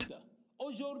Egypt.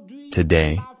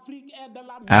 Today,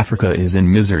 Africa is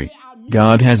in misery.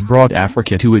 God has brought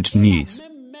Africa to its knees.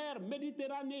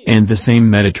 And the same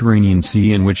Mediterranean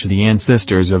Sea in which the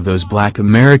ancestors of those black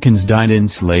Americans died in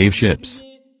slave ships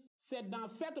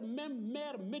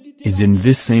is in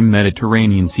this same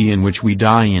Mediterranean Sea in which we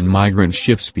die in migrant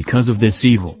ships because of this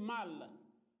evil.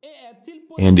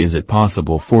 And is it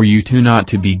possible for you two not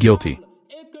to be guilty,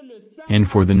 and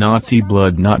for the Nazi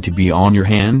blood not to be on your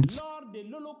hands?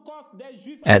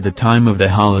 At the time of the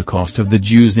Holocaust of the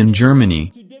Jews in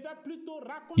Germany,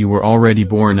 you were already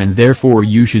born, and therefore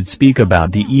you should speak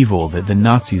about the evil that the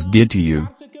Nazis did to you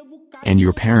and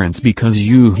your parents because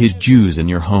you hid Jews in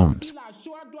your homes.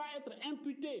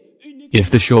 If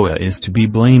the Shoah is to be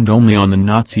blamed only on the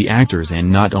Nazi actors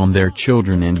and not on their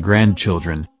children and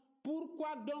grandchildren,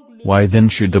 Why then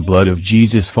should the blood of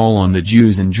Jesus fall on the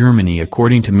Jews in Germany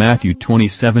according to Matthew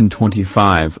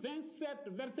 27:25?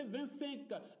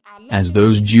 As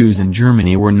those Jews in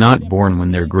Germany were not born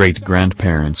when their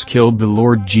great-grandparents killed the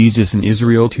Lord Jesus in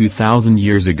Israel 2,000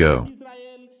 years ago.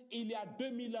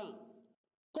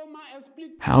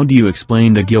 How do you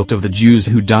explain the guilt of the Jews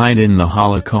who died in the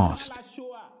Holocaust?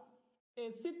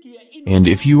 And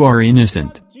if you are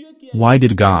innocent, why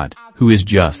did God, who is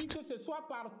just,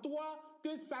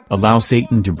 allow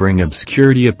Satan to bring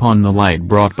obscurity upon the light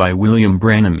brought by William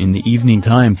Branham in the evening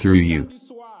time through you?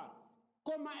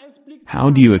 How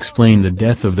do you explain the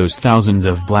death of those thousands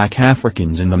of black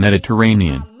Africans in the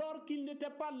Mediterranean,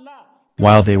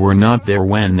 while they were not there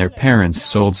when their parents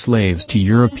sold slaves to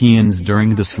Europeans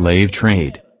during the slave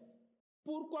trade?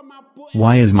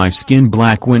 Why is my skin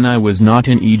black when I was not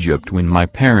in Egypt when my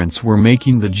parents were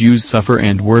making the Jews suffer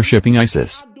and worshipping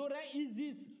Isis,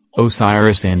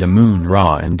 Osiris and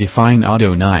Amun-Ra and defying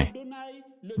Adonai,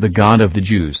 the God of the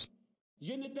Jews?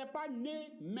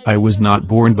 I was not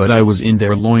born but I was in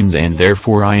their loins and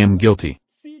therefore I am guilty.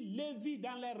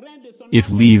 If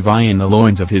Levi in the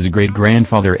loins of his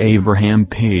great-grandfather Abraham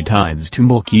paid tithes to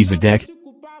Melchizedek,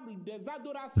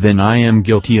 then I am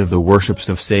guilty of the worships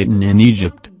of Satan in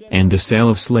Egypt, and the sale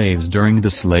of slaves during the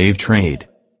slave trade.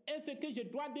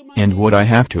 And what I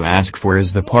have to ask for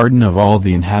is the pardon of all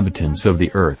the inhabitants of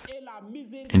the earth,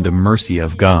 and the mercy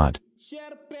of God.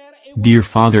 Dear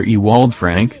Father Ewald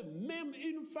Frank,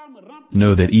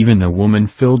 know that even a woman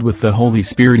filled with the Holy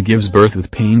Spirit gives birth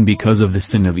with pain because of the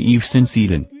sin of Eve since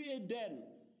Eden.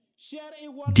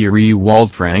 Dear Ewald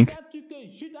Frank,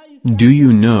 do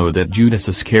you know that Judas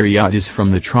Iscariot is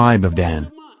from the tribe of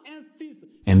Dan,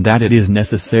 and that it is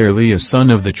necessarily a son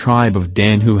of the tribe of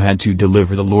Dan who had to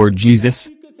deliver the Lord Jesus?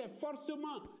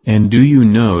 And do you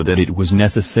know that it was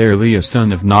necessarily a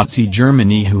son of Nazi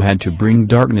Germany who had to bring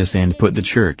darkness and put the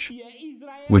church,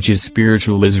 which is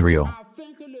spiritual Israel,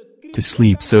 to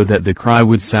sleep so that the cry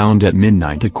would sound at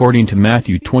midnight according to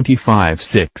Matthew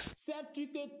 25:6?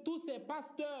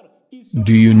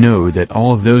 Do you know that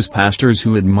all of those pastors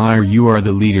who admire you are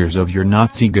the leaders of your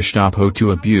Nazi Gestapo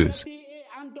to abuse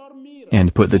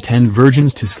and put the 10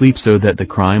 virgins to sleep so that the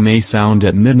cry may sound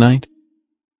at midnight?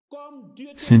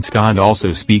 Since God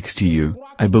also speaks to you,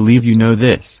 I believe you know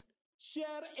this.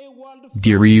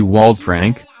 Dear Ewald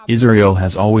Frank, Israel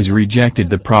has always rejected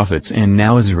the prophets and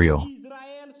now Israel,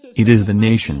 it is the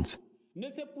nations.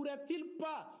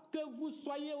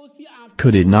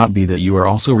 Could it not be that you are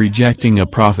also rejecting a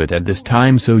prophet at this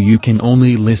time so you can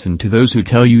only listen to those who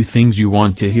tell you things you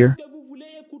want to hear?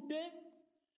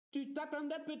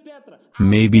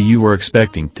 Maybe you were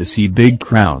expecting to see big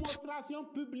crowds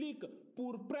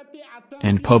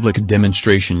and public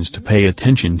demonstrations to pay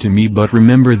attention to me, but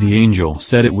remember the angel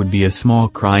said it would be a small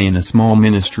cry in a small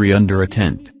ministry under a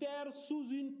tent.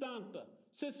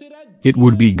 It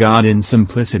would be God in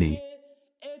simplicity.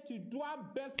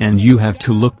 And you have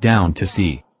to look down to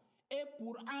see.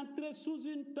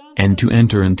 And to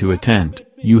enter into a tent,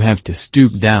 you have to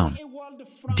stoop down.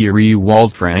 Dear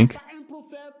Ewald Frank,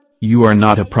 you are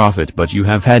not a prophet but you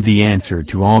have had the answer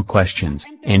to all questions,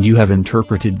 and you have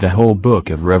interpreted the whole book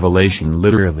of Revelation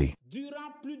literally.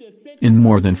 In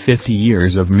more than 50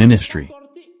 years of ministry,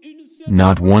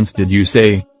 not once did you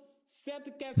say,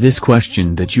 "This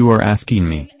question that you are asking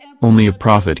me, only a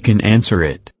prophet can answer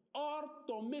it."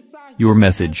 Your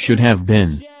message should have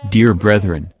been, "Dear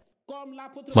brethren,"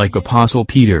 like Apostle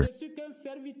Peter,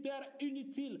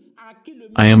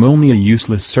 "I am only a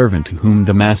useless servant to whom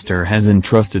the Master has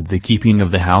entrusted the keeping of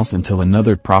the house until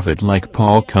another prophet like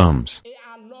Paul comes.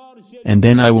 And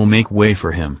then I will make way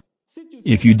for him."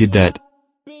 If you did that,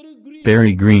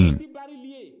 Barry Green,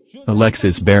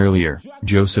 Alexis Barrelier,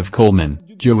 Joseph Coleman,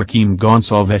 Joaquim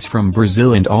Gonçalves from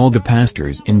Brazil and all the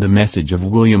pastors in the message of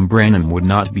William Branham would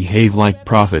not behave like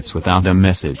prophets without a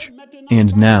message.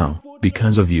 And now,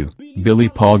 because of you, Billy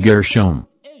Paul Gershom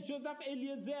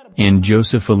and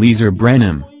Joseph Eliezer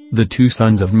Branham, the 2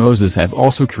 sons of Moses have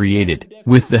also created,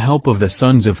 with the help of the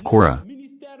sons of Korah,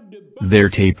 their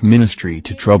tape ministry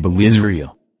to trouble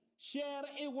Israel.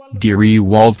 Dear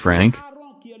Ewald Frank,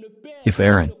 if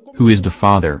Aaron, who is the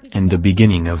father and the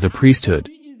beginning of the priesthood,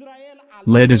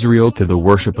 led Israel to the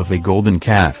worship of a golden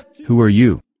calf, who are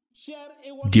you?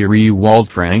 Dear Ewald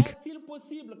Frank,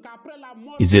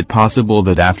 is it possible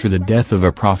that after the death of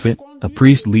a prophet, a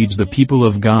priest leads the people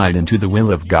of God into the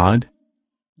will of God?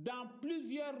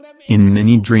 In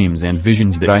many dreams and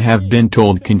visions that I have been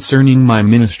told concerning my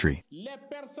ministry,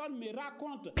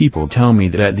 people tell me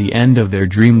that at the end of their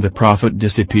dream the prophet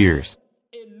disappears,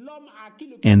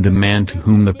 and the man to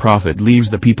whom the prophet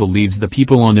leads the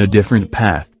people on a different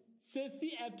path.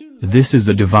 This is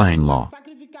a divine law.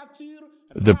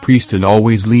 The priesthood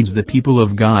always leads the people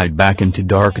of God back into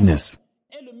darkness.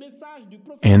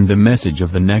 And the message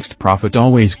of the next prophet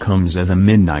always comes as a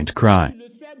midnight cry.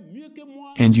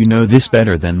 And you know this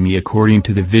better than me according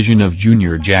to the vision of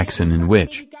Junior Jackson, in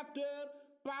which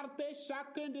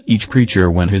each preacher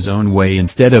went his own way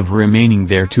instead of remaining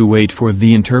there to wait for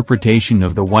the interpretation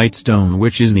of the white stone,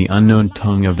 which is the unknown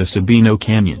tongue of the Sabino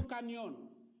Canyon.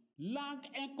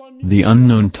 The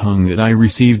unknown tongue that I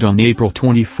received on April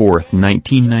 24,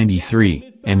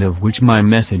 1993, and of which my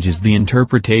message is the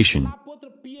interpretation.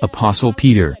 Apostle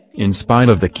Peter, in spite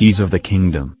of the keys of the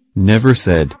kingdom, never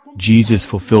said, "Jesus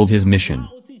fulfilled his mission.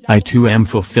 I too am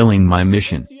fulfilling my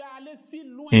mission."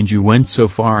 And you went so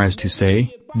far as to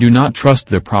say, "Do not trust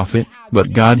the prophet,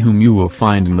 but God whom you will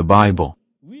find in the Bible."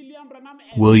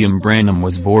 William Branham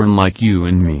was born like you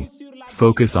and me.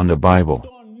 Focus on the Bible.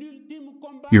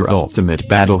 Your ultimate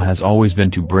battle has always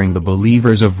been to bring the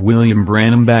believers of William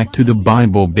Branham back to the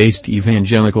Bible-based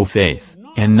evangelical faith,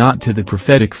 and not to the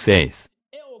prophetic faith.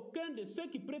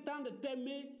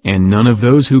 And none of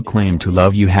those who claim to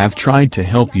love you have tried to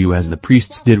help you as the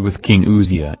priests did with King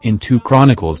Uzziah in 2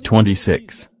 Chronicles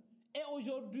 26.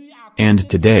 And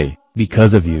today,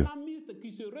 because of you,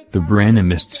 the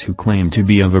Branhamists who claim to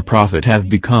be of a prophet have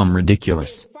become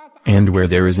ridiculous. And where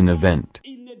there is an event,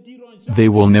 they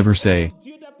will never say,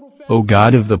 "O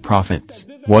God of the prophets,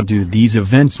 what do these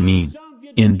events mean?"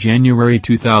 In January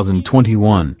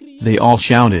 2021, they all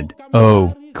shouted,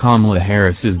 "Oh, Kamala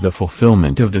Harris is the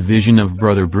fulfillment of the vision of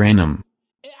Brother Branham."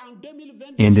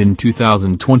 And in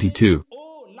 2022,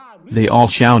 they all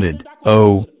shouted,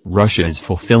 "Oh, Russia is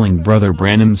fulfilling Brother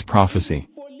Branham's prophecy."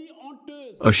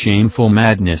 A shameful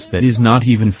madness that is not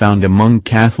even found among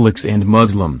Catholics and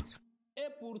Muslims.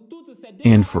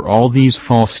 And for all these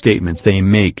false statements they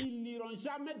make,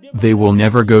 they will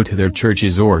never go to their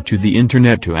churches or to the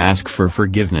internet to ask for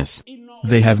forgiveness.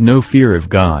 They have no fear of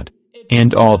God.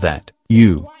 And all that,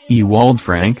 you, Ewald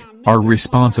Frank, are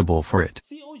responsible for it.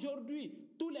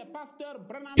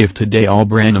 If today all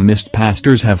Branhamist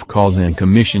pastors have calls and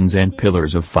commissions and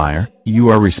pillars of fire, you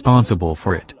are responsible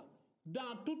for it.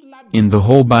 In the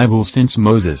whole Bible since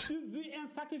Moses,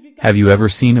 have you ever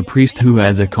seen a priest who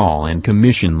has a call and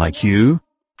commission like you?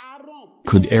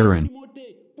 Could Aaron,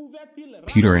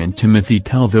 Peter and Timothy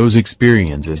tell those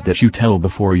experiences that you tell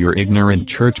before your ignorant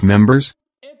church members?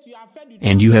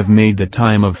 And you have made the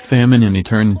time of famine an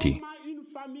eternity.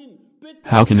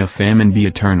 How can a famine be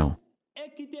eternal?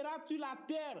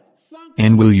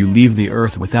 And will you leave the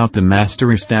earth without the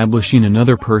Master establishing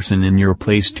another person in your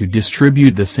place to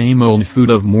distribute the same old food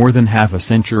of more than half a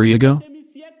century ago?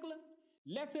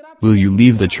 Will you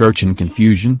leave the church in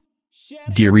confusion?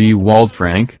 Dear Ewald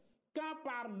Frank,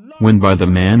 when by the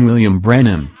man William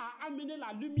Branham,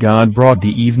 God brought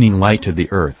the evening light to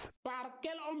the earth,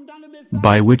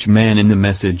 by which man in the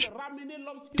message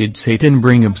did Satan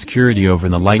bring obscurity over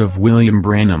the light of William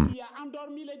Branham?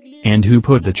 And who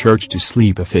put the church to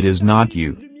sleep if it is not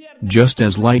you? Just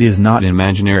as light is not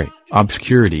imaginary,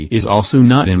 obscurity is also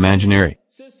not imaginary.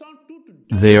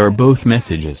 They are both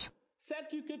messages.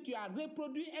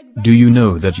 Do you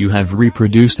know that you have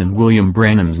reproduced in William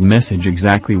Branham's message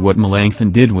exactly what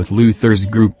Melanchthon did with Luther's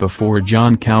group before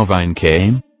John Calvin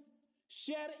came?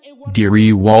 Dear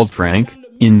Ewald Frank,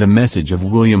 in the message of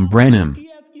William Branham,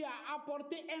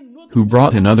 who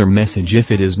brought another message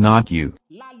if it is not you?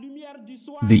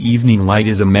 The evening light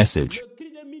is a message.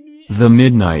 The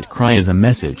midnight cry is a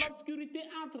message.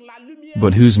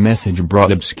 But whose message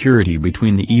brought obscurity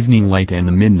between the evening light and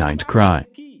the midnight cry?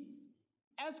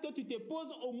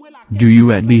 Do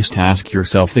you at least ask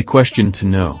yourself the question to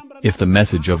know, if the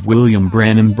message of William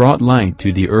Branham brought light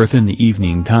to the earth in the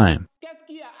evening time?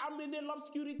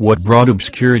 What brought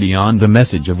obscurity on the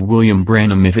message of William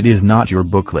Branham if it is not your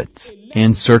booklets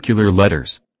and circular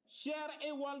letters?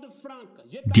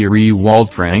 Dear Ewald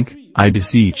Frank, I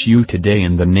beseech you today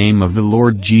in the name of the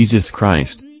Lord Jesus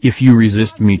Christ, if you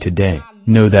resist me today,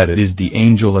 know that it is the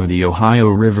angel of the Ohio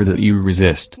River that you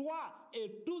resist.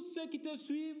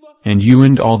 And you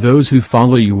and all those who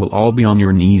follow you will all be on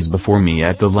your knees before me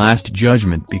at the last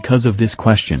judgment because of this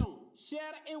question.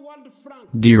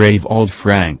 Dear Ewald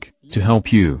Frank, to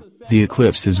help you, the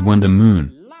eclipse is when the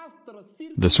moon,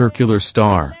 the circular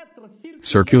star,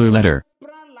 circular letter,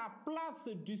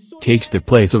 takes the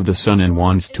place of the sun and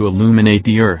wants to illuminate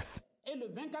the earth.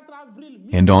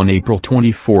 And on April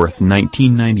 24,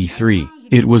 1993,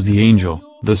 it was the angel,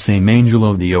 the same angel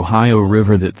of the Ohio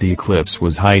River that the eclipse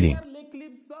was hiding.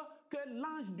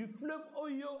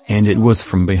 And it was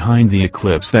from behind the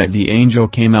eclipse that the angel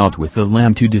came out with the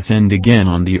lamp to descend again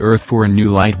on the earth for a new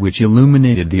light which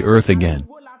illuminated the earth again.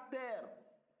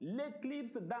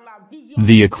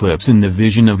 The eclipse in the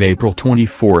vision of April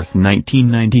 24,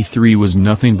 1993 was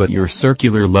nothing but your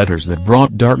circular letters that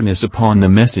brought darkness upon the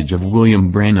message of William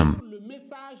Branham.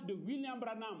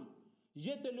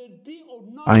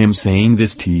 I am saying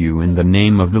this to you in the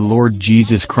name of the Lord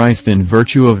Jesus Christ in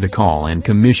virtue of the call and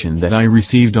commission that I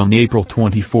received on April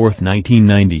 24,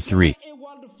 1993.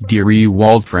 Dear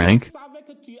Ewald Frank,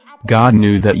 God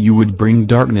knew that you would bring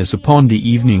darkness upon the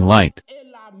evening light.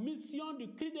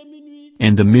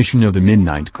 And the mission of the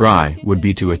midnight cry would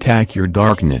be to attack your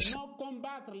darkness,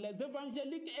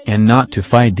 and not to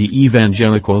fight the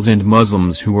evangelicals and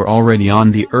Muslims who were already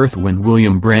on the earth when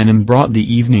William Branham brought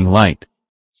the evening light.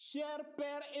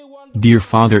 Dear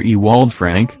Father Ewald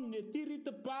Frank,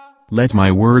 let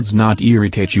my words not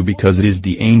irritate you because it is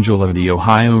the angel of the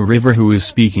Ohio River who is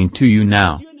speaking to you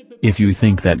now. If you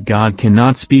think that God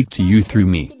cannot speak to you through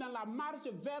me,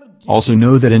 also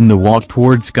know that in the walk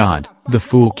towards God, the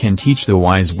fool can teach the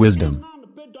wise wisdom,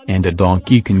 and a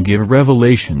donkey can give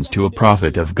revelations to a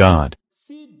prophet of God.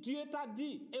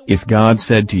 If God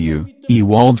said to you,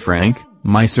 Ewald Frank,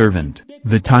 my servant,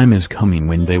 the time is coming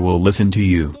when they will listen to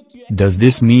you, does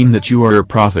this mean that you are a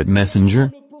prophet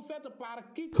messenger?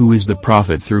 Who is the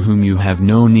prophet through whom you have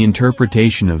known the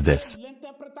interpretation of this?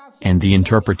 And the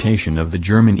interpretation of the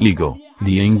German eagle,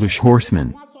 the English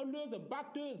horseman,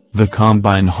 the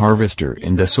combine harvester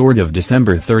and the sword of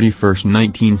December 31,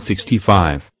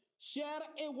 1965.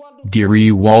 Dear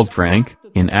Ewald Frank,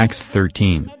 in Acts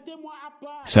 13,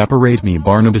 separate me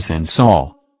Barnabas and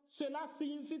Saul.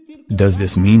 Does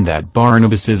this mean that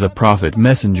Barnabas is a prophet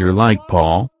messenger like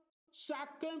Paul?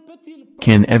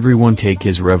 Can everyone take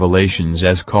his revelations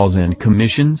as calls and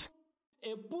commissions?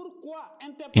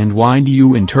 And why do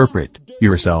you interpret,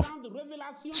 yourself,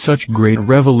 such great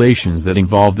revelations that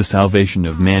involve the salvation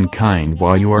of mankind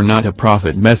while you are not a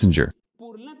prophet messenger?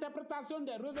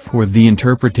 For the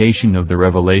interpretation of the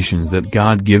revelations that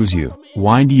God gives you,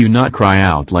 why do you not cry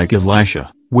out like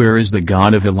Elisha, where is the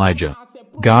God of Elijah?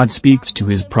 God speaks to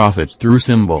his prophets through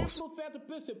symbols,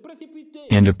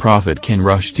 and a prophet can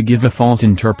rush to give a false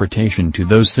interpretation to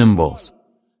those symbols.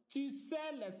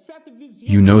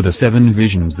 You know the 7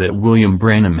 visions that William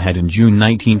Branham had in June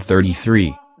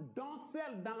 1933,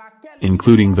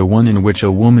 including the one in which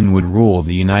a woman would rule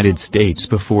the United States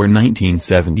before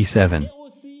 1977.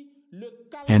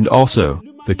 And also,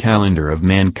 the calendar of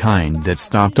mankind that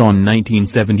stopped on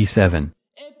 1977.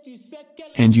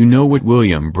 And you know what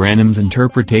William Branham's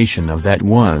interpretation of that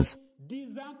was?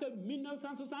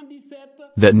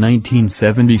 That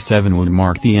 1977 would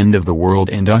mark the end of the world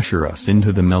and usher us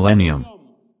into the millennium.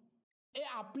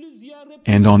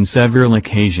 And on several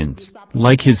occasions,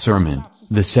 like his sermon,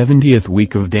 the 70th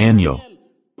week of Daniel,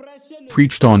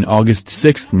 preached on August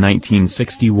 6,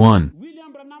 1961,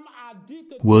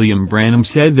 William Branham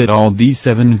said that all these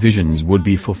 7 visions would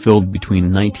be fulfilled between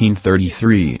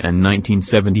 1933 and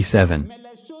 1977.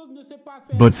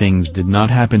 But things did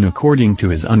not happen according to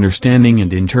his understanding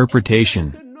and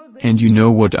interpretation. And you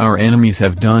know what our enemies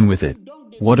have done with it.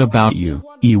 What about you,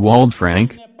 Ewald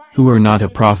Frank, who are not a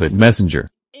prophet messenger?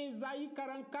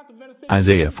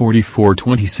 Isaiah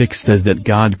 44:26 says that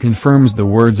God confirms the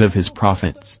words of his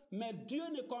prophets.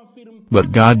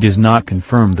 But God does not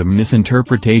confirm the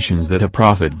misinterpretations that a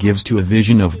prophet gives to a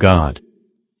vision of God.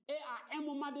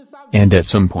 And at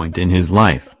some point in his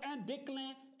life,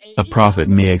 a prophet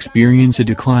may experience a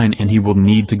decline and he will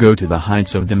need to go to the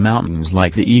heights of the mountains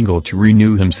like the eagle to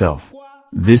renew himself.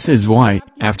 This is why,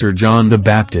 after John the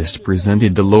Baptist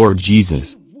presented the Lord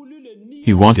Jesus,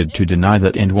 he wanted to deny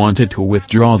that and wanted to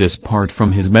withdraw this part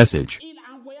from his message.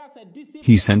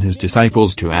 He sent his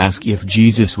disciples to ask if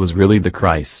Jesus was really the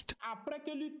Christ.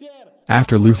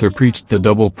 After Luther preached the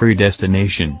double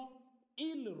predestination,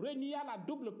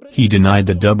 he denied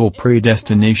the double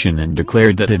predestination and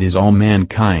declared that it is all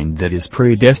mankind that is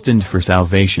predestined for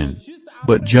salvation.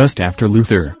 But just after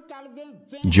Luther,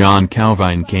 John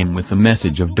Calvin came with the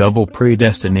message of double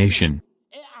predestination.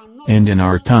 And in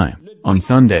our time, on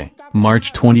Sunday,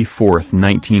 March 24,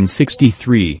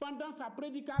 1963,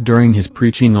 during his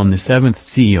preaching on the 7th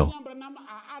seal,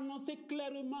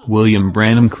 William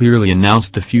Branham clearly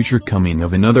announced the future coming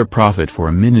of another prophet for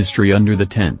a ministry under the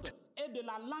tent,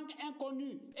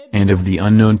 and of the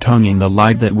unknown tongue in the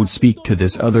light that would speak to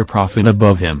this other prophet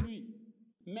above him.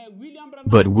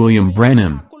 But William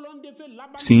Branham,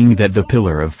 seeing that the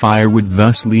pillar of fire would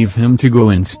thus leave him to go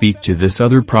and speak to this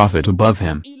other prophet above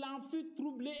him,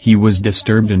 he was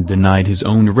disturbed and denied his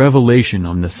own revelation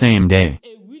on the same day.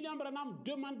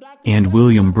 And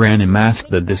William Branham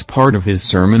asked that this part of his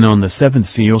sermon on the 7th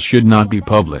seal should not be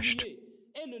published.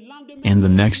 And the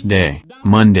next day,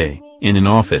 Monday, in an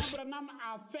office,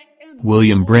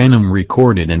 William Branham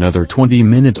recorded another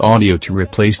 20-minute audio to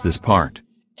replace this part.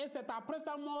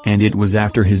 And it was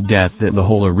after his death that the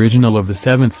whole original of the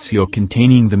seventh seal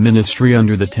containing the ministry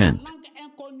under the tent,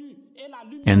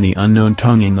 and the unknown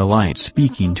tongue in the light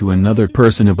speaking to another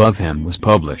person above him was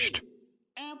published.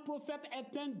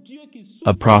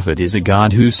 A prophet is a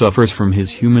God who suffers from his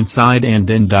human side and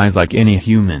then dies like any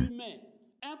human.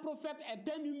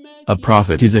 A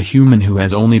prophet is a human who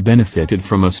has only benefited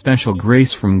from a special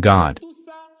grace from God.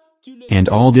 And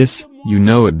all this, you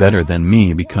know it better than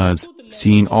me because,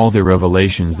 seeing all the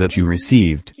revelations that you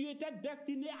received,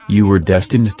 you were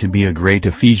destined to be a great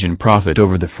Ephesian prophet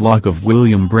over the flock of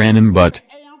William Branham, but,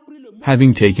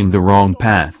 having taken the wrong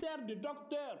path,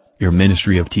 your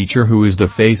ministry of teacher who is the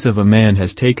face of a man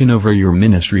has taken over your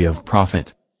ministry of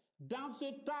prophet.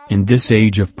 In this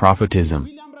age of prophetism,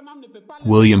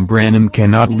 William Branham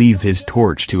cannot leave his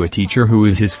torch to a teacher who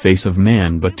is his face of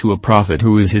man but to a prophet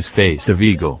who is his face of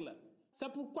eagle.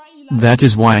 That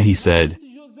is why he said,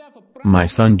 "My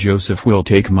son Joseph will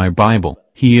take my Bible,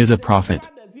 he is a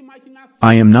prophet."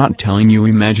 I am not telling you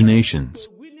imaginations.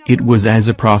 It was as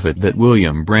a prophet that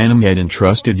William Branham had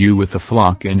entrusted you with the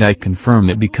flock, and I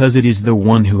confirm it because it is the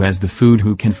one who has the food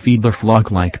who can feed the flock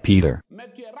like Peter.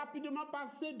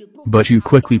 But you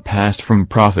quickly passed from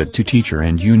prophet to teacher,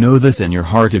 and you know this in your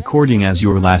heart according as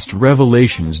your last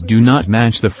revelations do not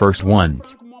match the first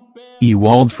ones.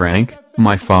 Ewald Frank,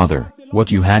 my father, what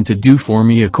you had to do for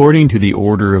me according to the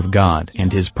order of God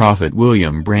and his prophet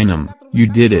William Branham, you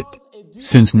did it.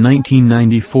 Since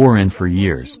 1994 and for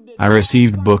years, I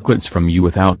received booklets from you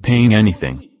without paying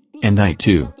anything. And I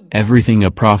too, everything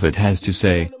a prophet has to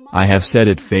say, I have said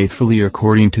it faithfully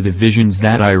according to the visions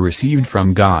that I received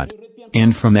from God.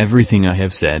 And from everything I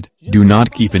have said, do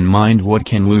not keep in mind what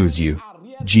can lose you.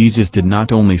 Jesus did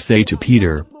not only say to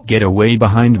Peter, "Get away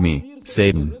behind me,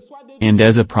 Satan." And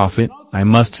as a prophet, I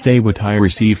must say what I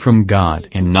receive from God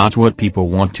and not what people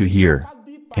want to hear.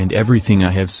 And everything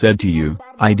I have said to you,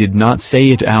 I did not say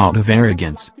it out of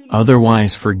arrogance,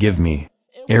 otherwise forgive me.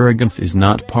 Arrogance is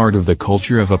not part of the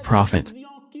culture of a prophet.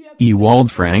 Ewald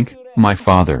Frank, my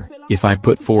father, if I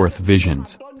put forth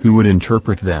visions, who would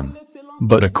interpret them?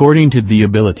 But according to the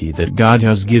ability that God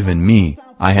has given me,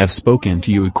 I have spoken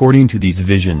to you according to these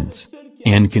visions.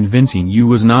 And convincing you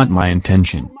was not my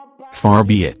intention. Far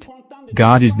be it.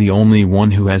 God is the only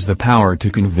one who has the power to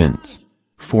convince.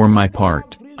 For my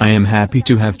part, I am happy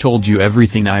to have told you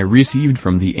everything I received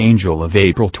from the angel of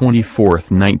April 24,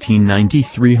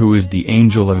 1993, who is the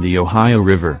angel of the Ohio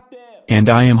River. And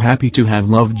I am happy to have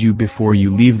loved you before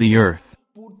you leave the earth.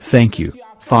 Thank you,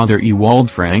 Father Ewald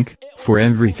Frank, for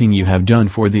everything you have done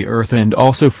for the earth and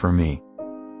also for me.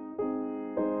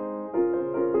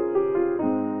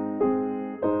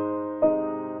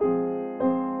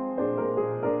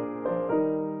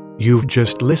 You've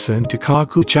just listened to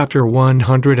Kacou chapter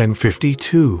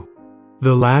 152.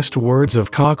 The last words of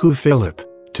Kacou Philippe,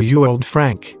 to Ewald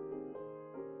Frank.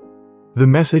 The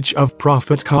message of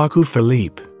Prophet Kacou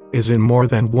Philippe is in more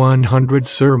than 100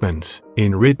 sermons,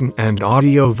 in written and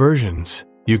audio versions.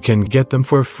 You can get them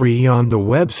for free on the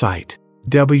website,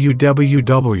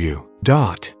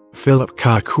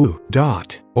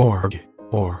 www.philippekacou.org,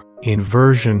 or in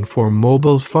version for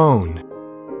mobile phone.